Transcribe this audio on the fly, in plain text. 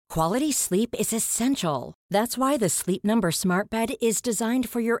Quality sleep is essential. That's why the Sleep Number Smart Bed is designed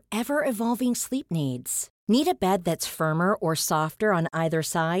for your ever-evolving sleep needs. Need a bed that's firmer or softer on either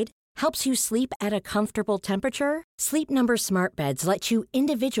side? Helps you sleep at a comfortable temperature? Sleep Number Smart Beds let you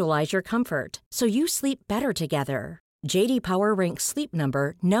individualize your comfort, so you sleep better together. J.D. Power ranks Sleep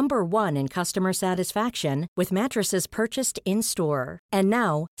Number number 1 in customer satisfaction with mattresses purchased in-store. And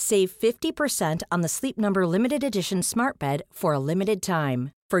now, save 50% on the Sleep Number Limited Edition Smart Bed for a limited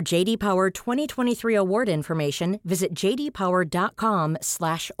time. For J.D. Power 2023 award information, visit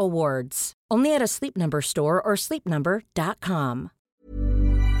jdpower.com/awards. Only at a Sleep Number store or sleepnumber.com.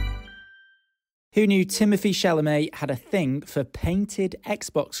 Who knew Timothée Chalamet had a thing for painted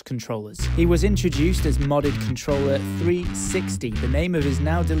Xbox controllers? He was introduced as modded controller 360, the name of his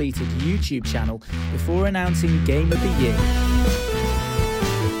now deleted YouTube channel, before announcing Game of the Year.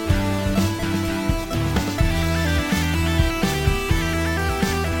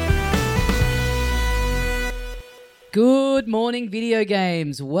 Good morning, video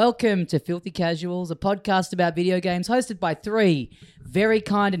games. Welcome to Filthy Casuals, a podcast about video games hosted by three very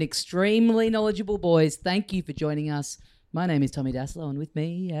kind and extremely knowledgeable boys. Thank you for joining us. My name is Tommy Daslow, and with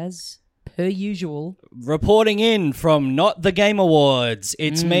me, as per usual, reporting in from Not the Game Awards,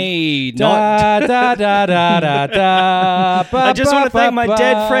 it's me, Da, da, da, da, da, da, I just want to thank my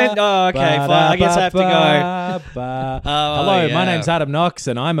dead friend. Oh, okay, fine. I guess I have to go. Hello, yeah. my name's Adam Knox,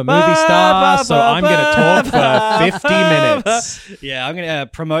 and I'm a movie star, so I'm going to talk for 50 minutes. Yeah, I'm going to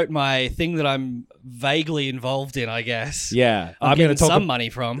promote my thing that I'm vaguely involved in, I guess. Yeah, I'm going getting to talk some money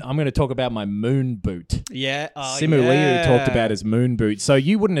from. I'm going to talk about my moon boot. Yeah. Simu Liu talked about his moon boot. So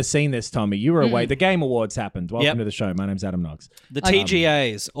you wouldn't have seen this, Tommy. You were away. The Game Awards happened. Welcome to the show. My name's Adam Knox. The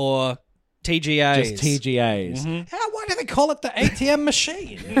TGAs or TGAs. Just TGAs. Mm-hmm. Why do they call it the ATM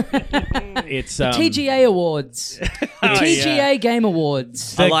machine? It's TGA Awards. The TGA Game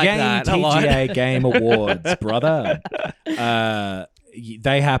Awards. the I like Game that a lot. TGA Game Awards, brother.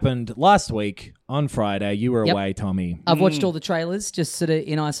 They happened last week on Friday. You were Yep. away, Tommy. I've watched all the trailers, just sort of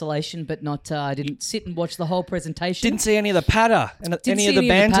in isolation, but not. I didn't sit and watch the whole presentation. Didn't see any of the patter and Didn't any see of the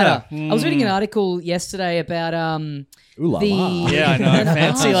banter. I was reading an article yesterday about Ooh la the la. Yeah, I know. an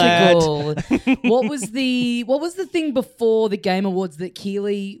Fancy article. What was the thing before the Game Awards that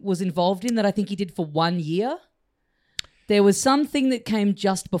Keeley was involved in that I think he did for 1 year? There was something that came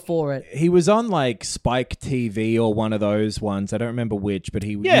just before it. He was on like Spike TV or one of those ones. I don't remember which, but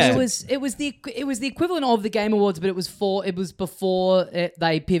he Yeah. It was the equivalent of the Game Awards, but it was before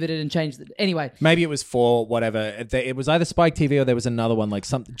they pivoted and changed it. Anyway, Maybe it was for whatever. It was either Spike TV or there was another one like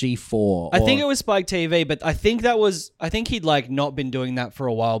something G4. I think it was Spike TV, but I think he'd like not been doing that for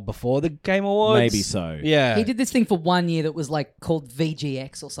a while before the Game Awards. Maybe so. Yeah. he did this thing for 1 year that was like called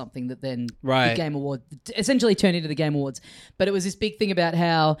VGX or something that then Right. the Game Award essentially turned into the Game Awards. But it was this big thing about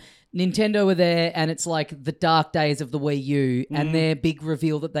how Nintendo were there and it's like the dark days of the Wii U and their big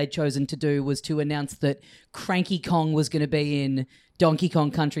reveal that they'd chosen to do was to announce that Cranky Kong was going to be in Donkey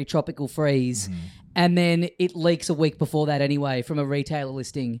Kong Country Tropical Freeze. And then it leaks a week before that anyway from a retailer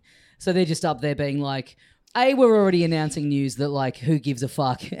listing. So they're just up there being like, A, we're already announcing news that like who gives a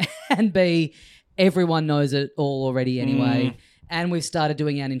fuck, and B, everyone knows it all already anyway. And we've started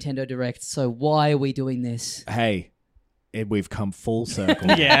doing our Nintendo Directs, so why are we doing this? Hey, we've come full circle.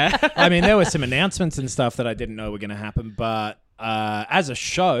 Yeah. I mean, there were some announcements and stuff that I didn't know were going to happen, but as a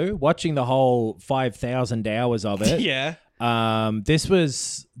show, watching the whole 5,000 hours of it, Yeah. this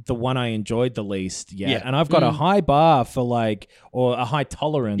was the one I enjoyed the least yet. Yeah. And I've got a high bar for like, or a high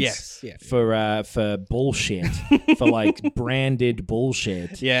tolerance Yes, yeah. for bullshit, for like branded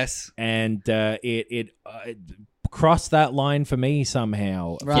bullshit. Yes. And it crossed that line for me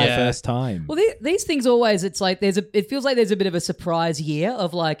somehow for the Right. first time. Well, these things always, it's like it feels like there's a bit of a surprise year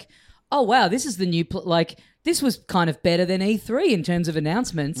of like, oh wow, this is the new this was kind of better than E3 in terms of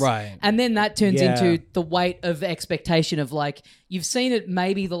announcements. Right. And then that turns Yeah. into the weight of expectation of like, you've seen it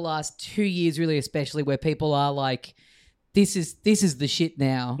maybe the last 2 years really especially where people are like, this is the shit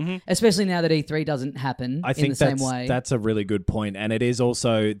now, especially now that E3 doesn't happen I think in the same way. that's a really good point. And it is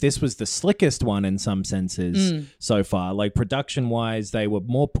also, this was the slickest one in some senses so far. Like production wise, they were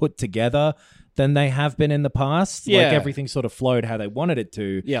more put together than they have been in the past. Yeah. Like everything sort of flowed how they wanted it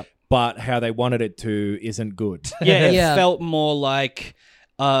to. Yeah. But how they wanted it to isn't good. Yeah, it Yeah. felt more like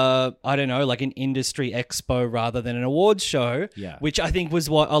I don't know, like an industry expo rather than an awards show, Yeah. which I think was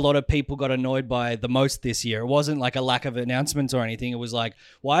what a lot of people got annoyed by the most this year. It wasn't like a lack of announcements or anything. It was like,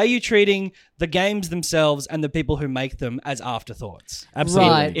 why are you treating the games themselves and the people who make them as afterthoughts? Absolutely.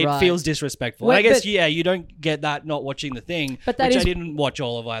 Right. It feels disrespectful. Well, And I guess, but- you don't get that not watching the thing, But that which is- I didn't watch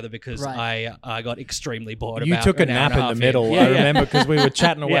all of either because Right. I got extremely bored. You about took a an hour nap and in the half middle. Yeah, I yeah. remember because we were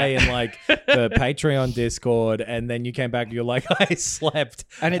chatting away in like the Patreon Discord, and then you came back and you're like, I slept.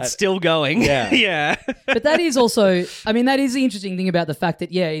 And it's still going. Yeah. Yeah. But that is also, I mean, that is the interesting thing about the fact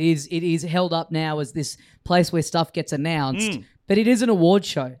that, yeah, it is held up now as this place where stuff gets announced, but it is an award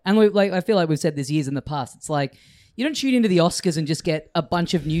show. And I feel like we've said this years in the past. It's like, you don't tune into the Oscars and just get a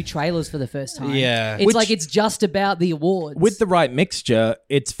bunch of new trailers for the first time. Yeah. It's like it's just about the awards. With the right mixture,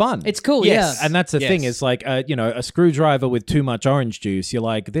 it's fun. It's cool, Yes. yeah. And that's the thing Yes. is like, a screwdriver with too much orange juice. You're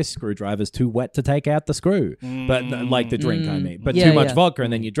like, this screwdriver's too wet to take out the screw. But like the drink, I mean. But Yeah, too much yeah. vodka,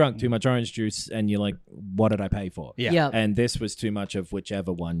 and then you're drunk, too much orange juice, and you're like, what did I pay for? Yeah. Yeah. And this was too much of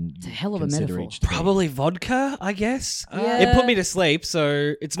whichever one. It's a hell of a metaphor. Probably vodka, I guess. Yeah. It put me to sleep,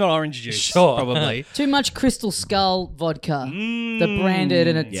 so it's not orange juice. Sure. Probably. Too much Crystal Skull vodka. The branded,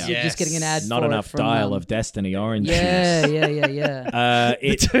 and it's you're just getting an ad Not for enough it from, Dial of Destiny orange Yeah, juice. yeah.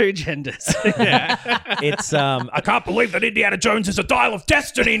 The two genders. It's I can't believe that Indiana Jones is a Dial of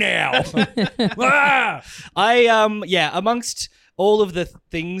Destiny now. Ah! Amongst all of the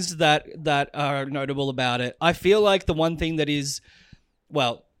things that are notable about it, I feel like the one thing that is,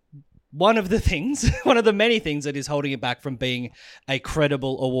 well, one of the many things that is holding it back from being a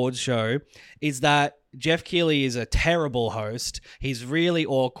credible awards show is that Jeff Keighley is a terrible host. He's really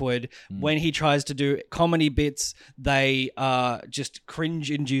awkward. When he tries to do comedy bits, they are just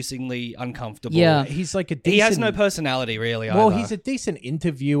cringe-inducingly uncomfortable. Yeah. He's like a decent... He has no personality, really, Well, either. he's a decent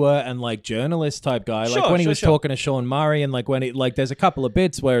interviewer and like journalist type guy. Like Sure, when he sure, was sure. talking to Sean Murray, and like when it like there's a couple of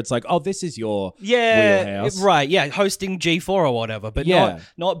bits where it's like, oh, this is your wheelhouse. right. Yeah, hosting G4 or whatever, but Yeah.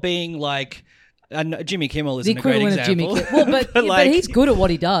 not being like Jimmy Kimmel The isn't a great equivalent of Jimmy example. Kimmel. Well, but like, he's good at what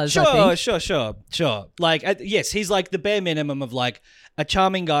he does, I Sure, think. sure. Like, yes, he's like the bare minimum of like a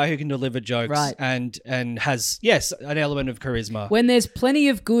charming guy who can deliver jokes Right. and has, yes, an element of charisma. When there's plenty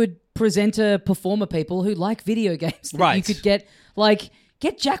of good presenter performer people who like video games that you Right. could get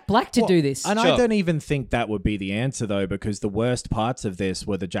Jack Black to do this. And Sure. I don't even think that would be the answer, though, because the worst parts of this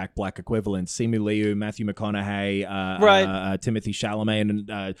were the Jack Black equivalents. Simu Liu, Matthew McConaughey, Right. Timothy Chalamet,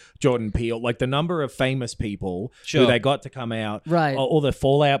 and Jordan Peele. Like, the number of famous people Sure. who they got to come out. Right. All the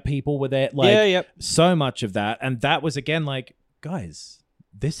Fallout people were there. Like, Yeah, yep. so much of that. And that was, again, like, guys...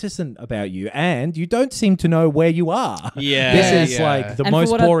 This isn't about you, and you don't seem to know where you are. Yeah, This is yeah. like the And from most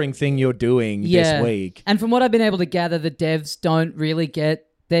what boring thing you're doing this week. And from what I've been able to gather, the devs don't really get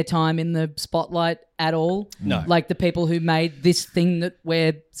their time in the spotlight at all. No. Like the people who made this thing that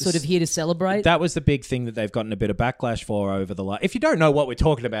we're sort of here to celebrate. That was the big thing that they've gotten a bit of backlash for over the last... If you don't know what we're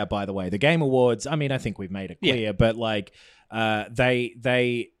talking about, by the way, the Game Awards, I mean, I think we've made it clear, but like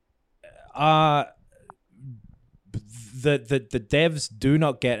they are... The devs do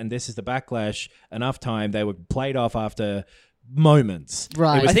not get, and this is the backlash, enough time. They were played off after moments.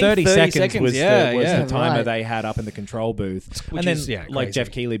 Right. It was I think 30 seconds was, yeah, the, was yeah. the timer Right. they had up in the control booth. Which and then is, yeah, like crazy.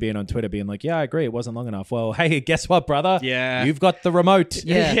 Jeff Keighley being on Twitter being like, yeah, I agree, it wasn't long enough. Well, hey, guess what, brother? Yeah. You've got the remote.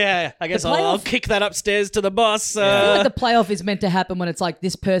 Yeah. Yeah, I guess The I'll playoff- kick that upstairs to the boss. I feel like the playoff is meant to happen when it's like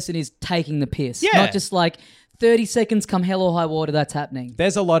this person is taking the piss. Yeah. Not just like 30 seconds come hell or high water, that's happening.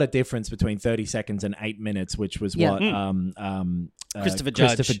 There's a lot of difference between 30 seconds and 8 minutes, which was Yeah. what Christopher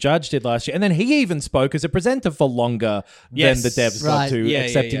Judge. Christopher Judge did last year. And then he even spoke as a presenter for longer Yes. than the devs Right. got to Yeah,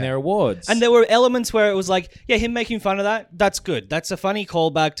 accepting yeah. their awards. And there were elements where it was like, yeah, him making fun of that, that's good. That's a funny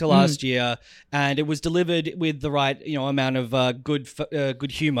callback to last year, and it was delivered with the right, amount of good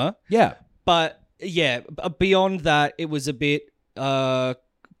humor. yeah. But yeah, beyond that, it was a bit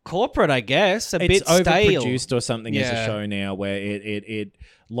corporate, I guess. A It's bit stale. overproduced or something as a Yeah. show now, where it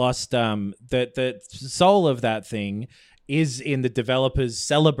lost the soul of that thing is in the developers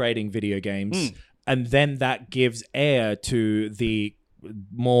celebrating video games, and then that gives air to the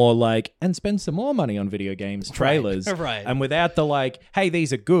more like and spend some more money on video games trailers, right. And without the like, hey,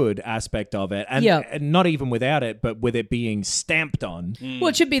 these are good aspect of it, and, Yeah. and not even without it, but with it being stamped on. Well,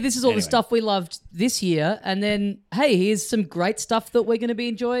 it should be this is all Anyway. the stuff we loved this year, and then, hey, here's some great stuff that we're going to be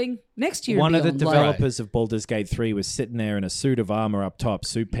enjoying next year. One and of the beyond. developers of Baldur's Gate 3 was sitting there in a suit of armor up top,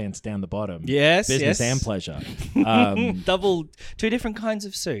 suit pants down the bottom. Yes, Business yes. and pleasure. Two different kinds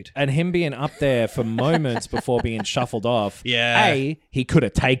of suit. And him being up there for moments before being shuffled off. Yeah. A, he could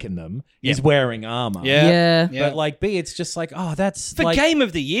have taken them. He's wearing armor. Yeah. But like B, it's just like, oh, that's For like, Game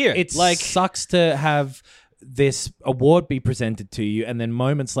of the Year. it like, sucks to have this award be presented to you and then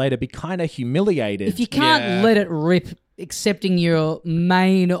moments later be kind of humiliated. If you can't let it rip accepting your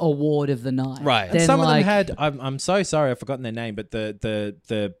main award of the night. Right. And Then some of them like, had, I'm so sorry, I've forgotten their name, but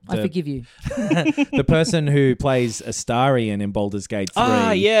the I forgive you. the person who plays Astarion in Baldur's Gate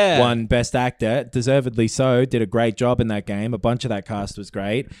 3 won Best Actor, deservedly so, did a great job in that game. A bunch of that cast was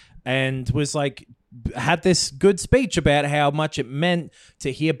great and was like, had this good speech about how much it meant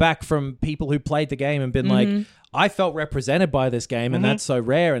to hear back from people who played the game and been like, I felt represented by this game and that's so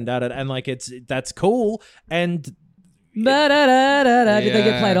rare and and like that's cool. And Did they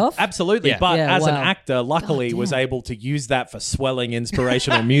get played off? absolutely, Yeah. but Yeah, as an wow. actor, luckily was able to use that for swelling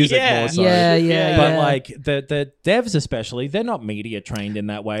inspirational music more so. Yeah. But like the devs especially, they're not media trained in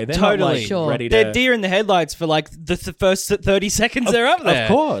that way. They're Totally. not like Sure. ready to. They're deer in the headlights for like the first 30 seconds they're up there. Of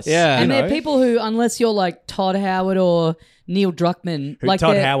course. Yeah. And You they're know? people who, unless you're like Todd Howard or Neil Druckmann, Who like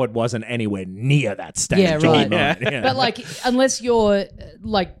Todd they're- Howard wasn't anywhere near that stage. Yeah, right. Yeah. But like, unless you're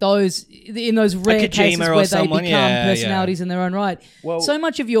like those in those rare Kojima cases or where someone, they become yeah, personalities in their own right, Well- so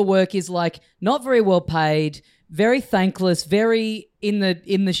much of your work is like not very well paid, very thankless, very in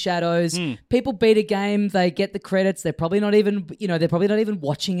the shadows. People beat a game, they get the credits. They're probably not even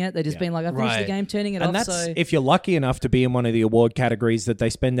watching it. They're just being like, I finished the Right. game, turning it And off. that's So if you're lucky enough to be in one of the award categories that they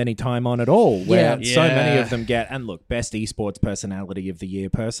spend any time on at all, where Yeah. so many Yeah. of them get. And look, best esports personality of the year,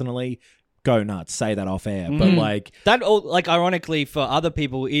 personally, go nuts. Say that off air, but like, That, all, like, ironically for other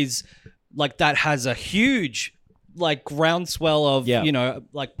people is like that has a huge like groundswell of Yeah. you know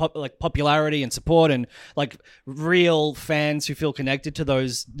like popularity and support and like real fans who feel connected to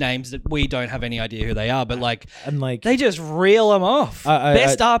those names that we don't have any idea who they are, but like and like they just reel them off.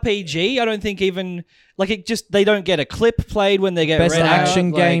 Best RPG, I don't think even like it just they don't get a clip played when they get best read out,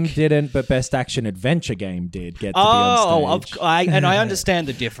 action like- game didn't, but best action adventure game did get to be Oh, on stage. I understand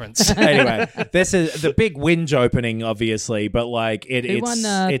the difference. Anyway, this is the big whinge opening, obviously, but like it won,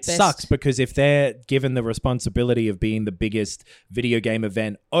 it best- sucks because if they're given the responsibility of being the biggest video game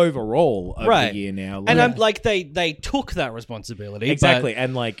event overall of Right. the year now, And like- I'm like they took that responsibility but- exactly,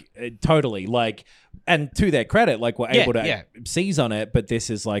 and like totally, like, and to their credit, like we're able to seize on it, but this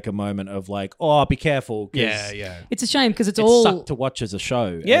is like a moment of like, oh, be careful, 'cause yeah. it's a shame because it's it all sucked to watch as a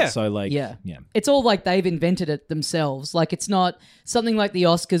show. Yeah. And so like, Yeah. yeah. It's all like they've invented it themselves. Like it's not something like the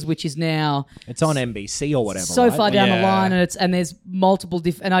Oscars, which is now It's on NBC or whatever. so right? far down the Yeah. line, and there's multiple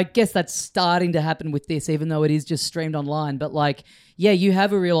and I guess that's starting to happen with this, even though it is just streamed online. But like, yeah, you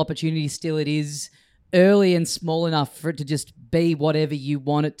have a real opportunity still. It is early and small enough for it to just be whatever you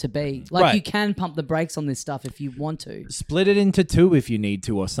want it to be. Like Right. you can pump the brakes on this stuff if you want to. Split it into two if you need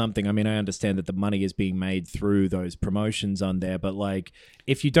to or something. I mean, I understand that the money is being made through those promotions on there, but like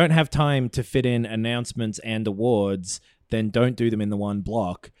if you don't have time to fit in announcements and awards, then don't do them in the one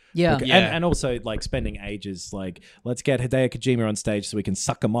block. Yeah. Look, Yeah. And also like spending ages, like let's get Hideo Kojima on stage so we can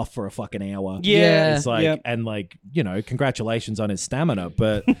suck him off for a fucking hour. Yeah. It's like, Yeah. and like, you know, congratulations on his stamina,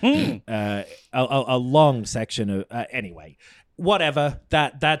 but a long section of, anyway, whatever,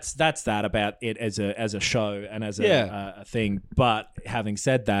 that's that about it as a show and as a thing. But having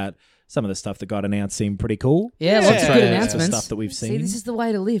said that, some of the stuff that got announced seemed pretty cool. Yeah, lots of Yeah. good The announcements. stuff that we've See, seen. this is the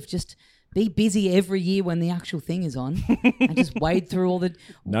way to live. Just be busy every year when the actual thing is on, and just wade through all the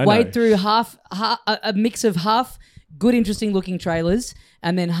through half a mix of half good, interesting looking trailers,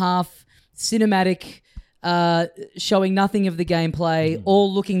 and then half cinematic, showing nothing of the gameplay,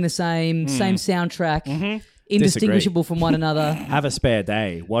 all looking the same soundtrack. Indistinguishable from one another. Have a spare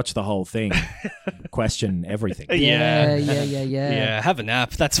day. Watch the whole thing. Question everything. Yeah. Yeah, have a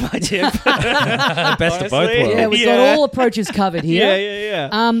nap. That's my tip. Best of both Honestly. worlds. Yeah, we've got all approaches covered here.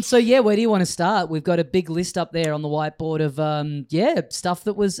 yeah. So yeah, where do you want to start? We've got a big list up there on the whiteboard of stuff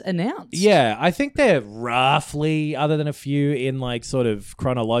that was announced. Yeah, I think they're roughly, other than a few, in like sort of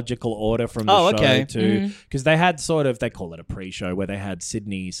chronological order from the show okay. too. Because they had sort of, they call it a pre-show where they had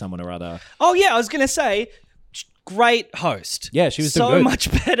Sydney, someone or other. Oh yeah, I was gonna say, great host. Yeah, she was doing so good.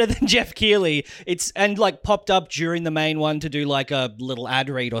 much better than Jeff Keighley. It's and like popped up during the main one to do like a little ad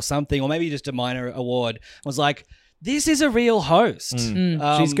read or something, or maybe just a minor award. I was like, this is a real host.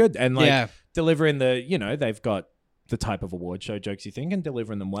 She's good. And like yeah. delivering the, you know, they've got the type of award show jokes you think and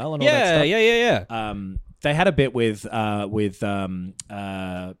delivering them well and all that stuff. Yeah. They had a bit with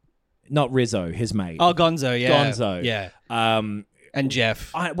not Rizzo, his mate. Oh, Gonzo, yeah. Gonzo. Yeah. And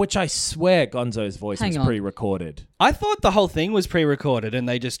Jeff. Which I swear Gonzo's voice Hang was on. pre-recorded. I thought the whole thing was pre-recorded and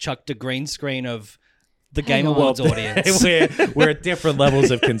they just chucked a green screen of the Game on. Awards audience. we're at different levels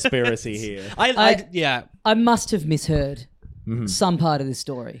of conspiracy here. Yeah. I must have misheard some part of this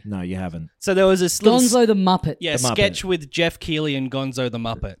story. No, you haven't. So there was this little Gonzo the Muppet. yeah, The Muppet. sketch with Jeff Keighley and Gonzo the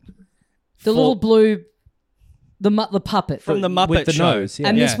Muppet. The little blue The puppet. from the Muppet with the Show. nose. Yeah.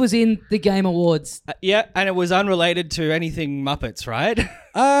 And this Yeah. was in the Game Awards. Yeah, and it was unrelated to anything Muppets, right?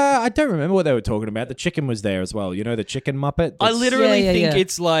 I don't remember what they were talking about. The chicken was there as well. You know the chicken Muppet. I That's- literally Yeah, think yeah.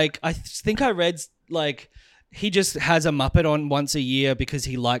 it's like I think I read like he just has a Muppet on once a year because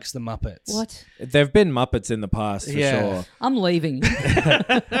he likes the Muppets. What? There've been Muppets in the past for Yeah. sure. I'm leaving.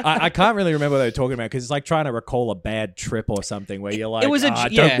 I can't really remember what they were talking about because it's like trying to recall a bad trip or something where you're like, was a I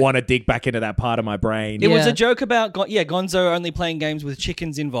j- yeah. don't want to dig back into that part of my brain. It was Yeah. a joke about Gonzo only playing games with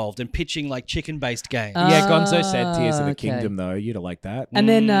chickens involved and pitching like chicken-based games. Yeah, Gonzo said Tears of the okay. Kingdom though. You'd have liked that. And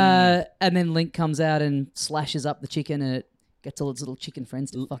then Link comes out and slashes up the chicken, and it gets all its little chicken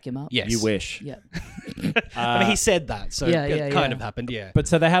friends to fuck him up. Yes. You wish. Yeah. I mean, he said that, so Yeah, it yeah, kind yeah. of happened. Yeah. But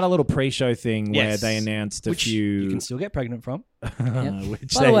so they had a little pre-show thing where Yes. they announced a Which few. you can still get pregnant from.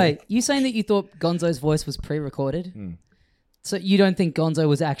 which By the way, you saying that you thought Gonzo's voice was pre-recorded? So you don't think Gonzo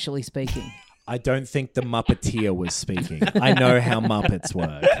was actually speaking? I don't think the Muppeteer was speaking. I know how Muppets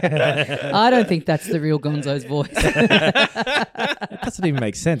work. I don't think that's the real Gonzo's voice. It doesn't even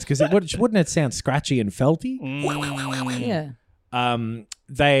make sense because wouldn't it sound scratchy and felty? Yeah.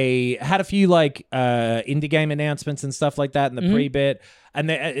 They had a few like indie game announcements and stuff like that in the pre-bit,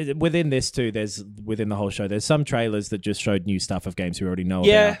 and within this too, within the whole show, there's some trailers that just showed new stuff of games we already know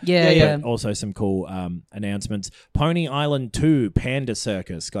Yeah. about. Yeah. But also some cool announcements. Pony Island 2 Panda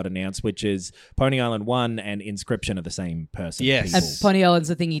Circus got announced, which is Pony Island 1 and Inscription are the same person. Yes. people. And Pony Island's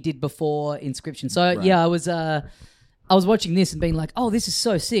the thing he did before Inscription. So yeah, I was watching this and being like, oh, this is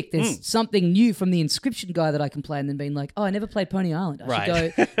so sick. There's something new from the Inscription guy that I can play, and then being like, oh, I never played Pony Island. I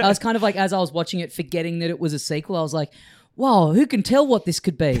should go. I was kind of like, as I was watching it, forgetting that it was a sequel. I was like, wow, who can tell what this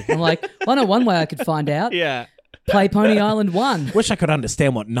could be? I'm like, I know one way I could find out. Yeah. Play Pony Island 1. Wish I could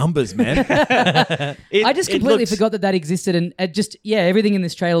understand what numbers meant. I just completely forgot that existed, and it just everything in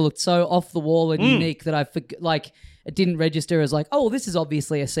this trailer looked so off the wall and unique that I it didn't register as like, oh, this is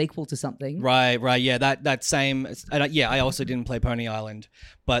obviously a sequel to something. Right. Yeah, that same. And I also didn't play Pony Island,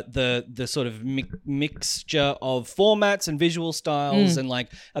 but the sort of mixture of formats and visual styles and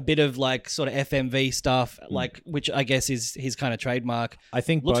like a bit of like sort of FMV stuff, like which I guess is his kind of trademark. I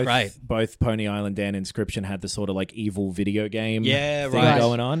think Looks great. both Pony Island and Inscription had the sort of like evil video game thing right.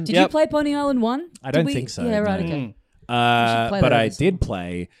 going on. Did you play Pony Island 1? I don't think so, Yeah, right, no. okay. play But that I over did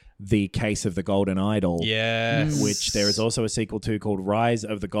play The Case of the Golden Idol. Yes. Which there is also a sequel to called Rise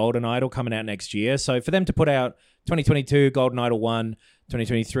of the Golden Idol coming out next year. So for them to put out 2022 Golden Idol 1,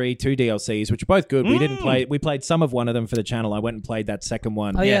 2023 2 DLCs, which are both good. We didn't play. We played some of one of them for the channel. I went and played that second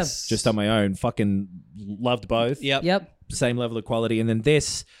one. Oh, yeah. Yes. Just on my own. Fucking loved both. Yep. Yep. Same level of quality. And then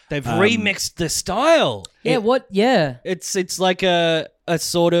this. They've remixed the style. Yeah, It's like a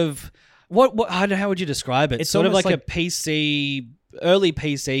sort of what I don't know, how would you describe it? It's sort of like almost a PC early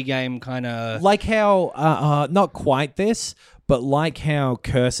PC game kind of. Like how, not quite this, but like how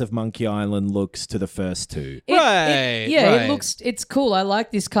Curse of Monkey Island looks to the first two. Right, It looks, it's cool. I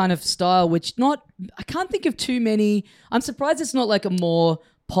like this kind of style, I can't think of too many. I'm surprised it's not like a more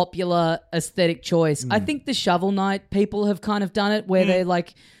popular aesthetic choice. I think the Shovel Knight people have kind of done it where they're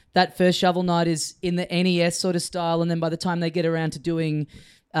like, that first Shovel Knight is in the NES sort of style, and then by the time they get around to doing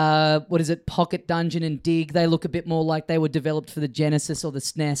Pocket Dungeon and Dig, they look a bit more like they were developed for the Genesis or the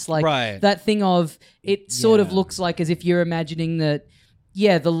SNES. Like that thing of it sort of looks like as if you're imagining that,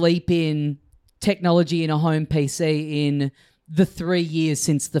 the leap in technology in a home PC in the 3 years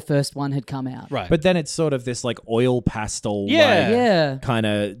since the first one had come out. Right. But then it's sort of this like oil pastel Yeah. kind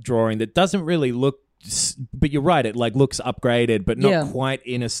of drawing that doesn't really look, but you're right, it like looks upgraded, but not quite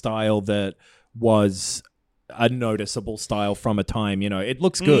in a style that was a noticeable style from a time, it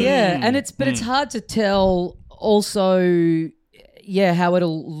looks good. Yeah, and it's hard to tell also how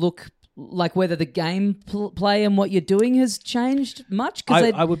it'll look like whether the game play and what you're doing has changed much.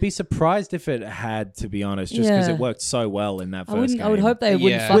 I would be surprised if it had, to be honest, just because it worked so well in that first game. I would hope they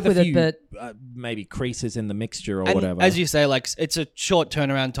wouldn't fuck with it, but maybe creases in the mixture or and whatever. as you say, like it's a short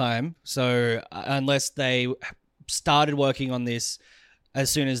turnaround time, so unless they started working on this as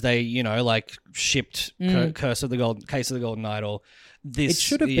soon as they, shipped Case of the Golden Idol, this it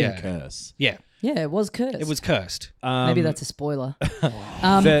should have been Curse. Yeah, it was cursed. it was cursed. Maybe that's a spoiler.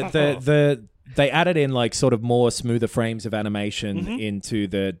 They added in like sort of more smoother frames of animation into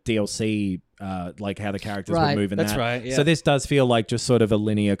the DLC, like how the characters would move in That's that. right, yeah. So this does feel like just sort of a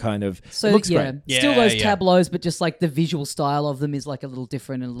linear kind of. So it looks great. still those Yeah. tableaus, but just like the visual style of them is like a little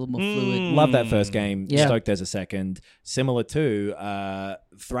different and a little more fluid. Love that first game. Yeah. Stoked there's a second. Similar to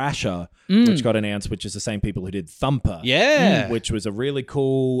Thrasher, which got announced, which is the same people who did Thumper. Yeah. Which was a really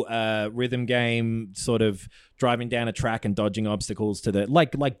cool rhythm game, sort of driving down a track and dodging obstacles to the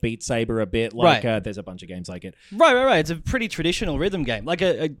like Beat Saber a bit. Like Right. there's a bunch of games like it. Right. It's a pretty traditional rhythm game, like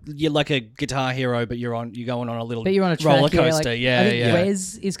you're like a Guitar Hero, but you're going on a little But you're on a track, roller coaster. I think yeah.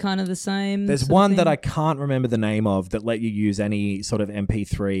 Rez is kind of the same. There's sort of one that thing. I can't remember the name of that let you use any sort of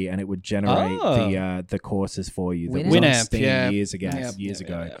MP3 and it would generate the courses for you. That was on Winamp, Steam yeah. years ago.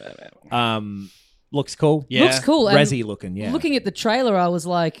 Yeah. Looks cool. Yeah. Looks cool. and Resi looking. Yeah. Looking at the trailer, I was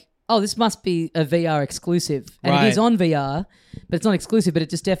like, oh, this must be a VR exclusive. And Right. it is on VR, but it's not exclusive. But it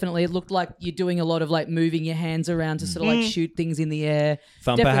just definitely, it looked like you're doing a lot of like moving your hands around to sort of like shoot things in the air.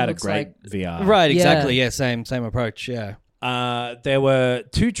 Thumper Definitely had a looks great like- VR. Right, Yeah. exactly. Yeah, same approach. Yeah. There were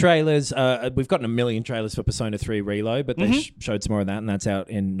 2 trailers. We've gotten a million trailers for Persona 3 Reload, but they showed some more of that, and that's out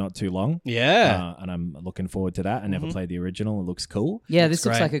in not too long. Yeah. And I'm looking forward to that. I never played the original. It looks cool. Yeah, this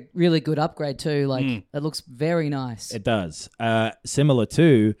looks great. like a really good upgrade too. Like it looks very nice. It does. Similar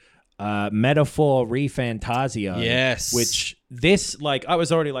to Metaphor ReFantasio. Yes. Which this, like, I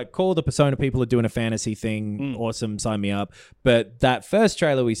was already like, cool, the Persona people are doing a fantasy thing. Awesome, sign me up. But that first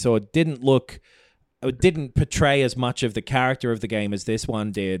trailer we saw didn't portray as much of the character of the game as this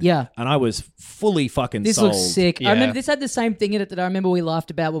one did. Yeah. And I was fully fucking This sold. looks sick. Yeah. I remember this had the same thing in it that I remember we laughed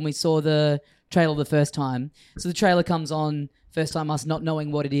about when we saw the trailer the first time. So the trailer comes on, first time us not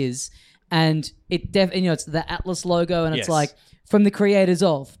knowing what it is, and it it's the Atlas logo, and it's Yes. like from the creators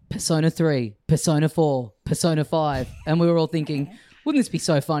of Persona 3, Persona 4, Persona 5, and we were all thinking, wouldn't this be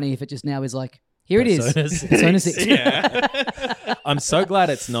so funny if it just now is like, here it is, Persona 6. Persona 6. I'm so glad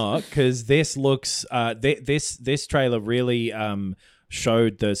it's not, because this looks this trailer really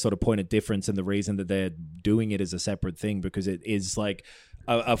showed the sort of point of difference and the reason that they're doing it as a separate thing, because it is like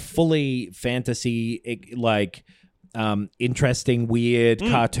a fully fantasy like interesting, weird,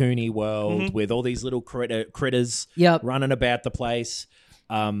 cartoony world with all these little critters Yep. running about the place.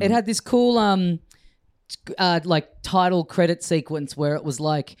 It had this cool like title credit sequence where it was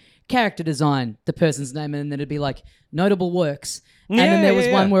like character design, the person's name, and then it'd be like notable works. And then there was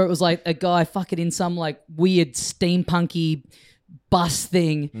one where it was like a guy fucking in some like weird steampunky bus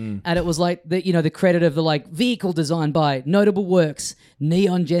thing, and it was like the credit of the like vehicle designed by notable works,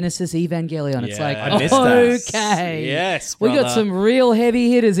 Neon Genesis Evangelion. It's Yeah. like, I missed that. okay, Yes, we got brother. some real heavy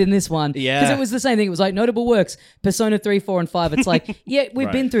hitters in this one. Yeah. Because it was the same thing. It was like notable works, Persona 3, 4, and 5. It's like, yeah,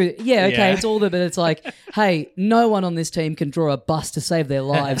 we've been through it. Yeah, okay, Yeah. it's all there, but it's like, hey, no one on this team can draw a bus to save their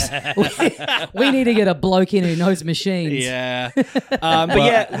lives. we need to get a bloke in who knows machines. Yeah. But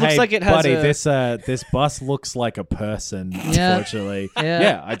yeah, it looks hey, like it has buddy, a... this bus looks like a person. Yeah. Unfortunately,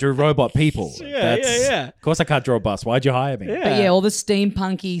 Yeah. I drew robot people. yeah. Of course, I can't draw a bus. Why'd you hire me? But yeah, all the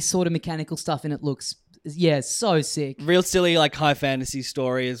steampunky sort of mechanical stuff in it looks, so sick. real silly, like high fantasy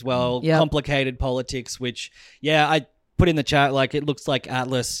story as well. Yep. Complicated politics, which I put in the chat. Like it looks like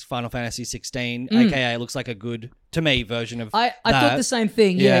Atlas Final Fantasy 16, aka it looks like a good, to me, version of. I thought the same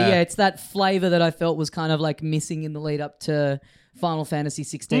thing. Yeah. Yeah, it's that flavor that I felt was kind of like missing in the lead up to Final Fantasy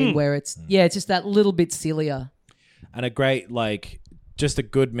 16, where it's just that little bit sillier. And a great, like, just a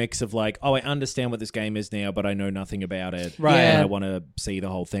good mix of like, oh, I understand what this game is now, but I know nothing about it. Right. And Yeah. I want to see the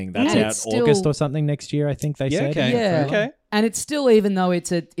whole thing. That's And out it's still- August or something next year, I think they said. okay. Yeah. Okay. And it's still, even though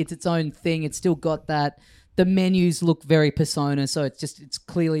it's its own thing, it's still got that. The menus look very Persona, so it's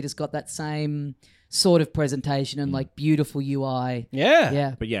clearly just got that same sort of presentation and like beautiful UI. Yeah.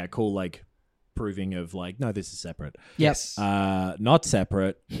 Yeah. But yeah, cool, like, proving of like, no, this is separate. Yep. Not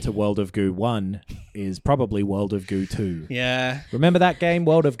separate to World of Goo 1 is probably World of Goo 2. Yeah. Remember that game,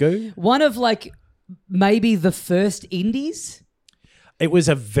 World of Goo? One of like maybe the first indies. It was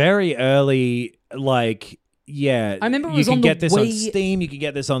a very early, like, yeah. I remember it you was can on the get this on Wii- Steam. You can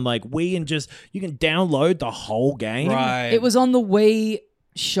get this on like Wii, and just you can download the whole game. Right. It was on the Wii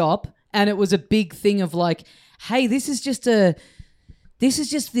shop, and it was a big thing of like, hey, this is just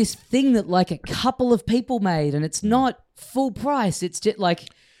this thing that like a couple of people made, and it's not full price. It's just like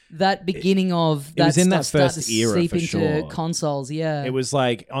that beginning of that was in that stuff start first to era seep for into sure. consoles. Yeah, It was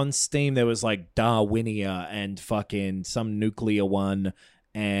like on Steam. There was like Darwinia and fucking some nuclear one.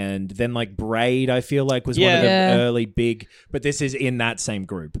 And then like Braid, I feel like was one of the Yeah. early big, but this is in that same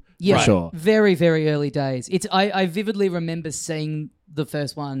group. yeah, For sure. very very early days. It's I vividly remember seeing the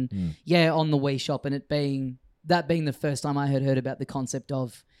first one, on the Wii shop, and it being the first time I had heard about the concept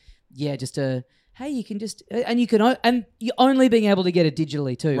of, just a. Hey, you can just and you only being able to get it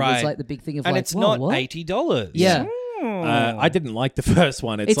digitally too was Right. like the big thing of and like, it's whoa, not what? $80. Yeah. I didn't like the first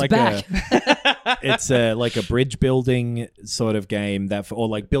one. It's It's like back. it's like a bridge building sort of game or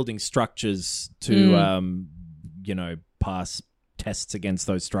like building structures to pass tests against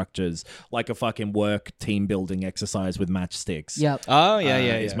those structures, like a fucking work team building exercise with matchsticks. Yep. Oh yeah,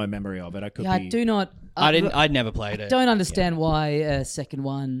 Is my memory of it. I could Yeah, be. I do not. I'd never played it. Don't understand why a second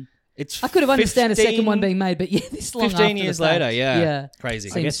one. It's I could have understood a second one 15 being made, but yeah, this long 15 after the years fact. later, yeah. Yeah. Crazy.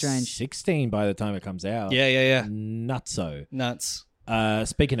 Seems I guess strange. 16 by the time it comes out. Yeah. Nutso. Nuts.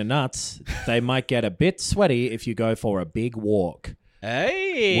 Speaking of nuts, they might get a bit sweaty if you go for a big walk,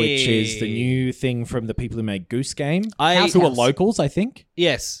 Hey. which is the new thing from the people who made Goose Game, House who are House. locals, I think.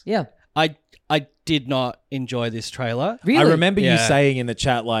 Yes. Yeah. I did not enjoy this trailer. Really? I remember you Yeah. saying in the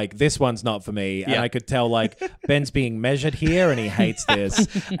chat, like, this one's not for me. And Yeah. I could tell, like, Ben's being measured here and he hates this.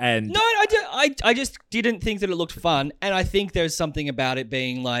 And No, I just didn't think that it looked fun, and I think there's something about it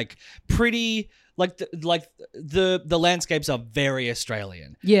being like pretty. Like the landscapes are very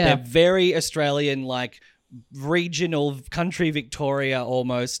Australian. Yeah. They're very Australian, like regional country Victoria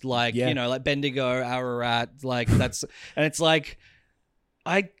almost, like Yeah. like Bendigo, Ararat, like that's, and it's like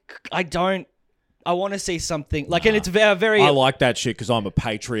I want to see something like, and it's very I like that shit because I'm a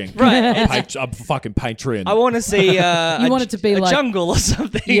Patreon. Right. I'm fucking Patreon. I want to see You want it to be a like- jungle or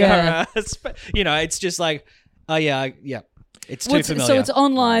something. Yeah. Or it's just like, oh yeah. It's too Well, familiar. so it's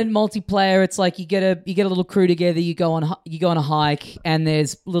online multiplayer. It's like you get a little crew together. You go on a hike, and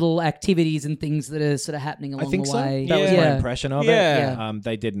there's little activities and things that are sort of happening along I think the so. way. That was my Yeah. impression of Yeah. it.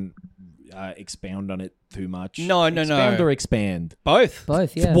 They didn't expound on it too much. No. Expound or expand? both.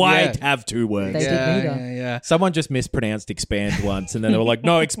 Both, yeah. Why Yeah. have two words? They did neither. Yeah. Someone just mispronounced expand once, and then they were like,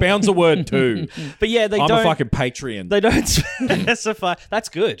 "No, expound's a word too." But yeah, they I'm don't. a fucking Patreon. They don't specify. That's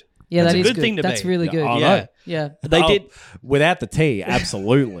good. Yeah, That's that a is good thing to That's be. really Yeah, good. I Yeah. know. Yeah. They Oh, did. without the T,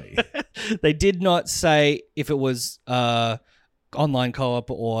 absolutely. They did not say if it was online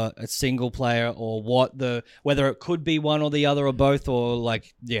co-op or a single player or whether it could be one or the other or both, or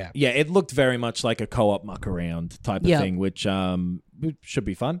like Yeah, it looked very much like a co-op muck around type of Yeah. thing, which should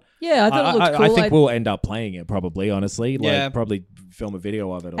be fun. Yeah, I thought it looked cool. I think we'll end up playing it probably, honestly. Like, Yeah. probably film a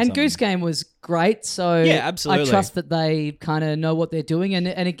video of it or And something. Goose Game was great, so Yeah, absolutely. I trust that they kind of know what they're doing. And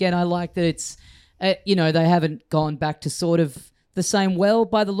again, I like that it's, they haven't gone back to sort of the same well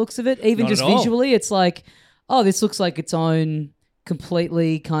by the looks of it. Even Not just at all. visually, it's like, oh, this looks like its own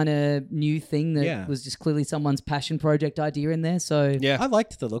completely kind of new thing that Yeah. was just clearly someone's passion project idea in there. So yeah. I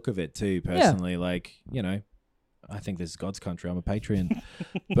liked the look of it too, personally. Like, I think this is God's country. I'm a Patreon.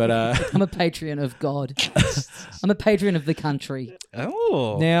 But I'm a patron of God. I'm a patron of the country.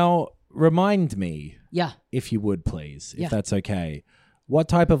 Oh. now, remind me, Yeah. if you would please, Yeah. if that's okay, what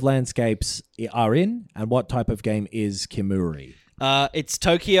type of landscapes are in and what type of game is Kimuri? It's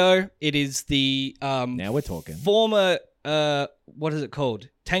Tokyo. It is the Now we're talking. former what is it called?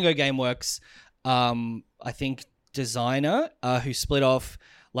 Tango Gameworks. I think designer who split off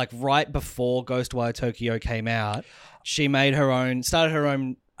like right before Ghostwire Tokyo came out. She started her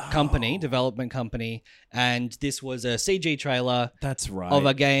own company, development company, and this was a CG trailer That's right. of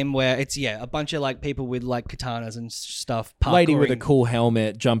a game where it's a bunch of like people with like katanas and stuff. Lady with a parkouring. cool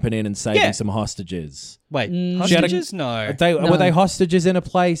helmet jumping in and saving Yeah. some hostages. Wait, She had a- hostages? No. Were they hostages in a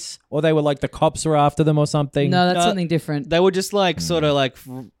place, or they were like the cops were after them or something? No, that's No. something different. They were just like sort of like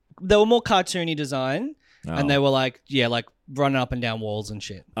they were more cartoony design, Oh. and they were like like running up and down walls and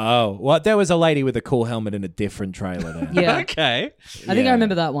shit. Oh, well, there was a lady with a cool helmet in a different trailer then. Yeah. Okay. I think Yeah. I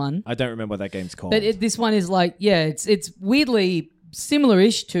remember that one. I don't remember what that game's called. But this one is like, it's weirdly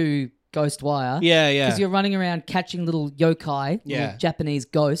similar-ish to Ghostwire. Yeah, yeah. Because you're running around catching little yokai, Yeah. little Japanese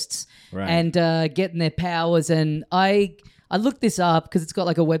ghosts, Right. and getting their powers. And I looked this up because it's got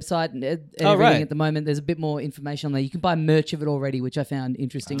like a website and everything right. at the moment. There's a bit more information on there. You can buy merch of it already, which I found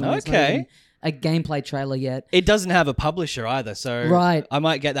interesting. There's not Okay. even a gameplay trailer yet. It doesn't have a publisher either, so Right. I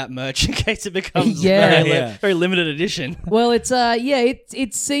might get that merch in case it becomes Yeah. Yeah. very limited edition. Well, it's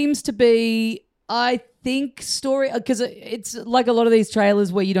it seems to be, I think, story, because it's like a lot of these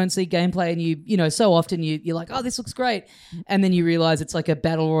trailers where you don't see gameplay and so often you're like, oh, this looks great, and then you realize it's like a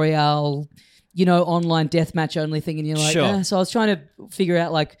battle royale, online deathmatch only thing, and you're like, Sure. So I was trying to figure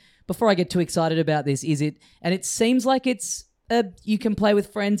out, like, before I get too excited about this, is it, and it seems like it's you can play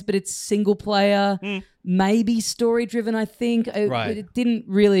with friends, but it's single player, maybe story driven. I think Right. it didn't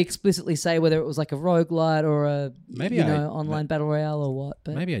really explicitly say whether it was like a roguelite or a Maybe online battle royale or what.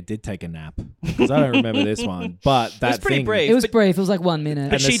 But Maybe I did take a nap because I don't remember this one. But that was pretty thing, brief. it was but- brief. It was like 1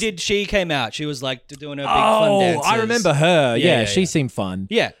 minute. But And she came out. She was like doing her big fun Oh, dances. I remember her. Yeah, Yeah, yeah, she yeah. seemed fun.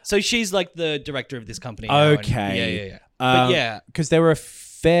 Yeah, so she's like the director of this company. now, and- Okay. yeah. But yeah, because there were a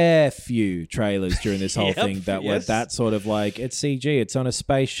fair few trailers during this whole Yep, thing that were yes. that sort of like, it's CG, it's on a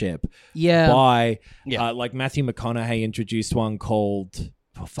spaceship. Yeah. By Yeah. like Matthew McConaughey introduced one called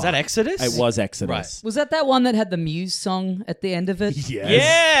Is that Exodus? It was Exodus. Right. Was that one that had the Muse song at the end of it? Yes.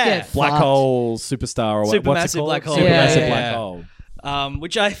 Yeah. Get Black fucked. hole superstar or what? What's it Supermassive called? black hole. Supermassive Yeah, black yeah. hole.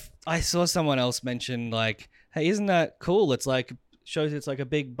 Which I saw someone else mention, like, hey, isn't that cool? It's like shows it's like a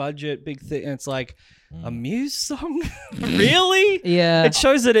big budget, big thing, and it's like a Muse song. Really? Yeah. It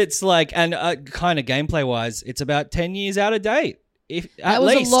shows that it's like, and kind of gameplay wise, it's about 10 years out of date. If at That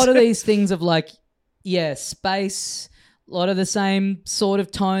was least. a lot of these things of like, space, a lot of the same sort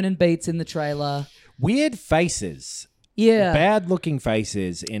of tone and beats in the trailer. Weird faces. Yeah. Bad looking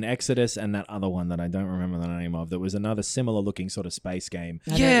faces in Exodus and that other one that I don't remember the name of. That was another similar looking sort of space game.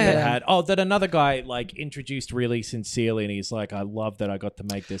 Yeah. That had that another guy like introduced really sincerely, and he's like, I love that I got to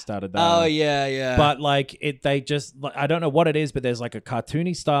make this Oh yeah. But like they just I don't know what it is, but there's like a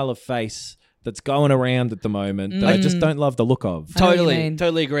cartoony style of face that's going around at the moment that I just don't love the look of. I know what you totally, mean.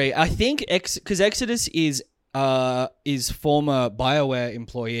 totally agree. I think because Exodus is former BioWare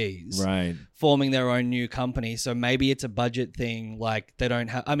employees, Right. forming their own new company. So maybe it's a budget thing. Like they don't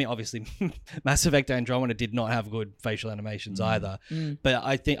have. I mean, obviously, Mass Effect Andromeda did not have good facial animations either. But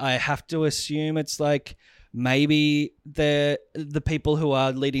I think I have to assume it's like maybe the people who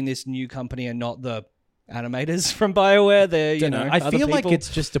are leading this new company are not the animators from BioWare. They're I other feel like people. it's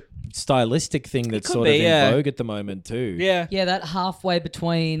just a stylistic thing that's could sort be, of yeah. in vogue at the moment too. yeah. Yeah, that halfway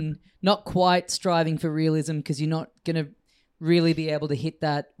between not quite striving for realism because you're not going to really be able to hit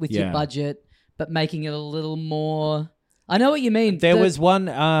that with your Yeah. budget, but making it a little more. I know what you mean. There was one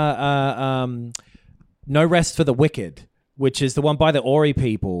No Rest for the Wicked, which is the one by the Ori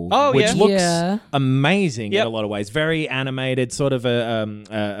people, Oh, which yeah. looks Yeah. amazing Yep. in a lot of ways. Very animated, sort of a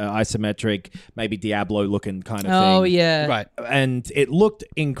isometric, maybe Diablo looking kind of thing. Oh yeah, Right. And it looked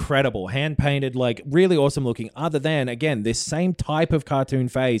incredible, hand painted, like really awesome looking. Other than again, this same type of cartoon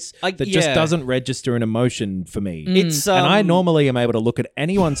face that just yeah. doesn't register an emotion for me. It's and I normally am able to look at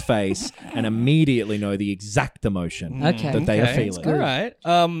anyone's face and immediately know the exact emotion Okay. that they are Okay, feeling. all right.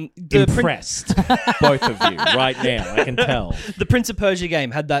 The Impressed, both of you, right now. I can tell. The Prince of Persia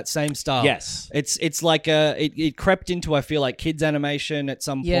game had that same style. Yes. It's like it crept into, I feel like, kids animation at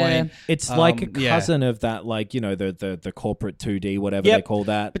some Yeah. point. It's like a yeah. cousin of that, like, you know, the corporate 2D, whatever Yep. they call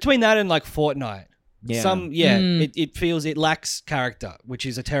that. Between that and like Fortnite. Yeah. It feels it lacks character, which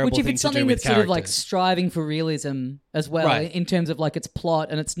is a terrible Which if thing it's to do something with that's sort of like characters. striving for realism as well Right. in terms of like its plot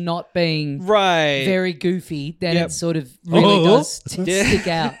and it's not being Right. very goofy, then Yep. it sort of really does Yeah. stick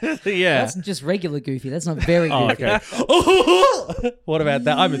out. yeah. That's just regular goofy. That's not very Oh, goofy. okay. What about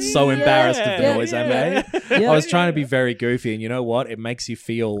that? I'm so embarrassed at the Yeah. noise I made. Yeah. I was trying to be very goofy, and you know what? It makes you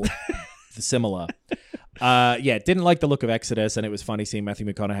feel similar. Didn't like the look of Exodus, and it was funny seeing Matthew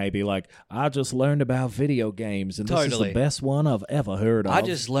McConaughey be like, I just learned about video games, and this is Totally. the best one I've ever heard of. I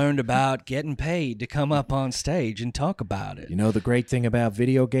just learned about getting paid to come up on stage and talk about it. You know the great thing about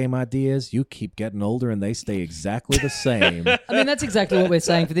video game ideas? You keep getting older and they stay exactly the same. I mean, that's exactly what we're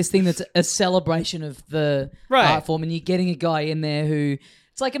saying for this thing that's a celebration of the Right. art form, and you're getting a guy in there who.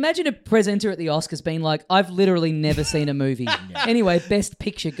 It's like, imagine a presenter at the Oscars being like, I've literally never seen a movie. Anyway, Best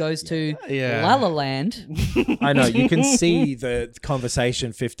Picture goes to Yeah. La La Land. I know. You can see the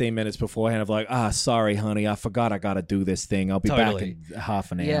conversation 15 minutes beforehand of like, sorry, honey, I forgot I got to do this thing. I'll be Totally. back in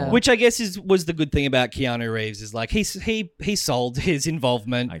half an hour. Yeah. Which I guess was the good thing about Keanu Reeves is like he sold his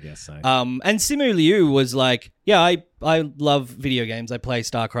involvement. I guess so. And Simu Liu was like, yeah, I love video games. I play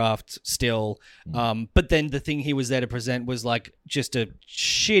StarCraft still. But then the thing he was there to present was like just a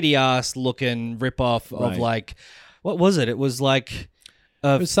shitty ass looking ripoff of Right. like, what was it? It was like,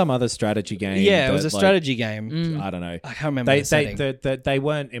 it was some other strategy game. yeah, it was that, a like, strategy game. I don't know. I can't remember the setting. They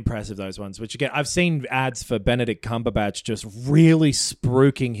weren't impressive, those ones. Which again, I've seen ads for Benedict Cumberbatch just really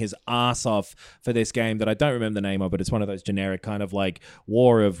spruiking his ass off for this game that I don't remember the name of, but it's one of those generic kind of like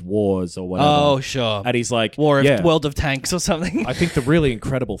War of Wars or whatever. Oh, sure. And he's like, War of yeah, World of Tanks or something. I think the really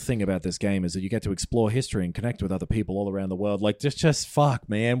incredible thing about this game is that you get to explore history and connect with other people all around the world. Like, just fuck,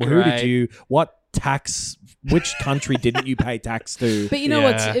 man. Who Right. did you? What tax? Which country didn't you pay tax to? But you know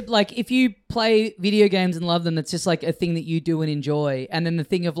Yeah. what's like, if you play video games and love them, that's just like a thing that you do and enjoy. And then the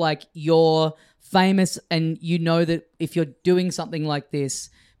thing of like, you're famous and you know that if you're doing something like this,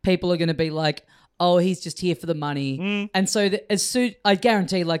 people are going to be like, oh, he's just here for the money. And so I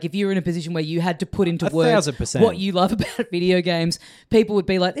guarantee, like, if you were in a position where you had to put into words 1,000%. what you love about video games, people would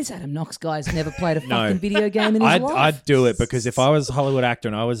be like, this Adam Knox guy's never played a fucking video game in his life. I'd do it because if I was a Hollywood actor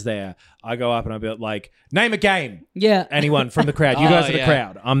and I was there, I go up and I'd be like, name a game. Yeah. Anyone from the crowd. You guys are the yeah.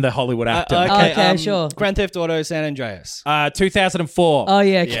 crowd. I'm the Hollywood actor. Okay, sure. Grand Theft Auto San Andreas. 2004. Oh,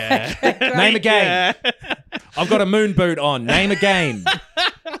 yeah. Yeah. Name a game. I've got a moon boot on. Name a game.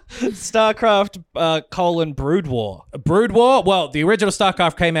 StarCraft Brood War. Brood War. Well, the original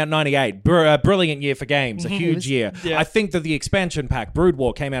StarCraft came out in '98. Brilliant year for games. A huge year. Yeah. I think that the expansion pack Brood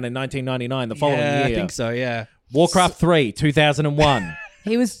War came out in 1999. The following year. I think so. Yeah. Warcraft 3, 2001.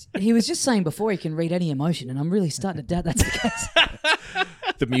 He was just saying before he can read any emotion, and I'm really starting to doubt that's the case.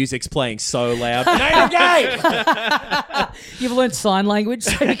 The music's playing so loud. Name a game! You've learned sign language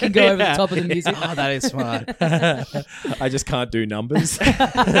so you can go over the top of the music. Oh, that is smart. I just can't do numbers.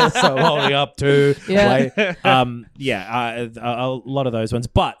 So holding up to Yeah. play. A lot of those ones.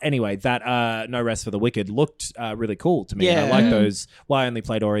 But anyway, that No Rest for the Wicked looked really cool to me. Yeah. I like those. Well, I only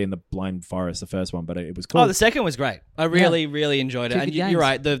played Ori and the Blind Forest, the first one, but it was cool. Oh, the second was great. I really enjoyed it. Two And good you're games.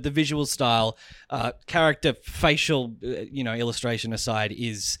 right. The visual style, character, facial, illustration aside,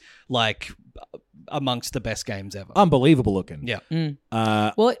 is like amongst the best games ever. Unbelievable looking. Yeah.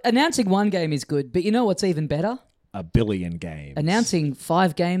 Well, announcing one game is good, but you know what's even better? A billion games. Announcing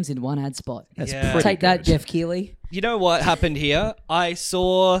 5 games in one ad spot. That's Yeah. pretty Take that, good. Jeff Keighley. You know what happened here? I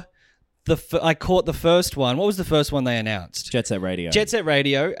saw I caught the first one. What was the first one they announced? Jet Set Radio. Jet Set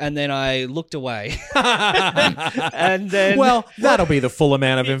Radio, and then I looked away. And then Well, that'll be the full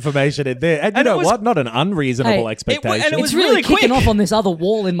amount of information in there. And you And it know was- what? Not an unreasonable Hey, expectation. and it was It's really really kicking quick. off on this other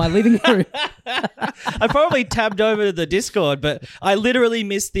wall in my living room. I probably tabbed over to the Discord, but I literally